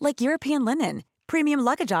getaway, like European linen, premium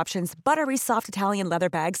luggage options, buttery soft Italian leather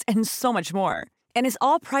bags, and so much more. And is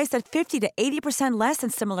all priced at 50 to 80% less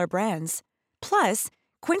than similar brands. Plus,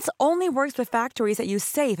 Quince only works with factories that use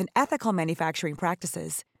safe and ethical manufacturing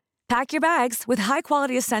practices. Pack your bags with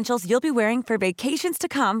high-quality essentials you'll be wearing for vacations to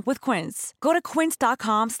come with Quince. Go to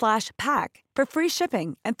quince.com/pack for free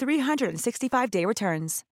shipping and 365-day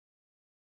returns.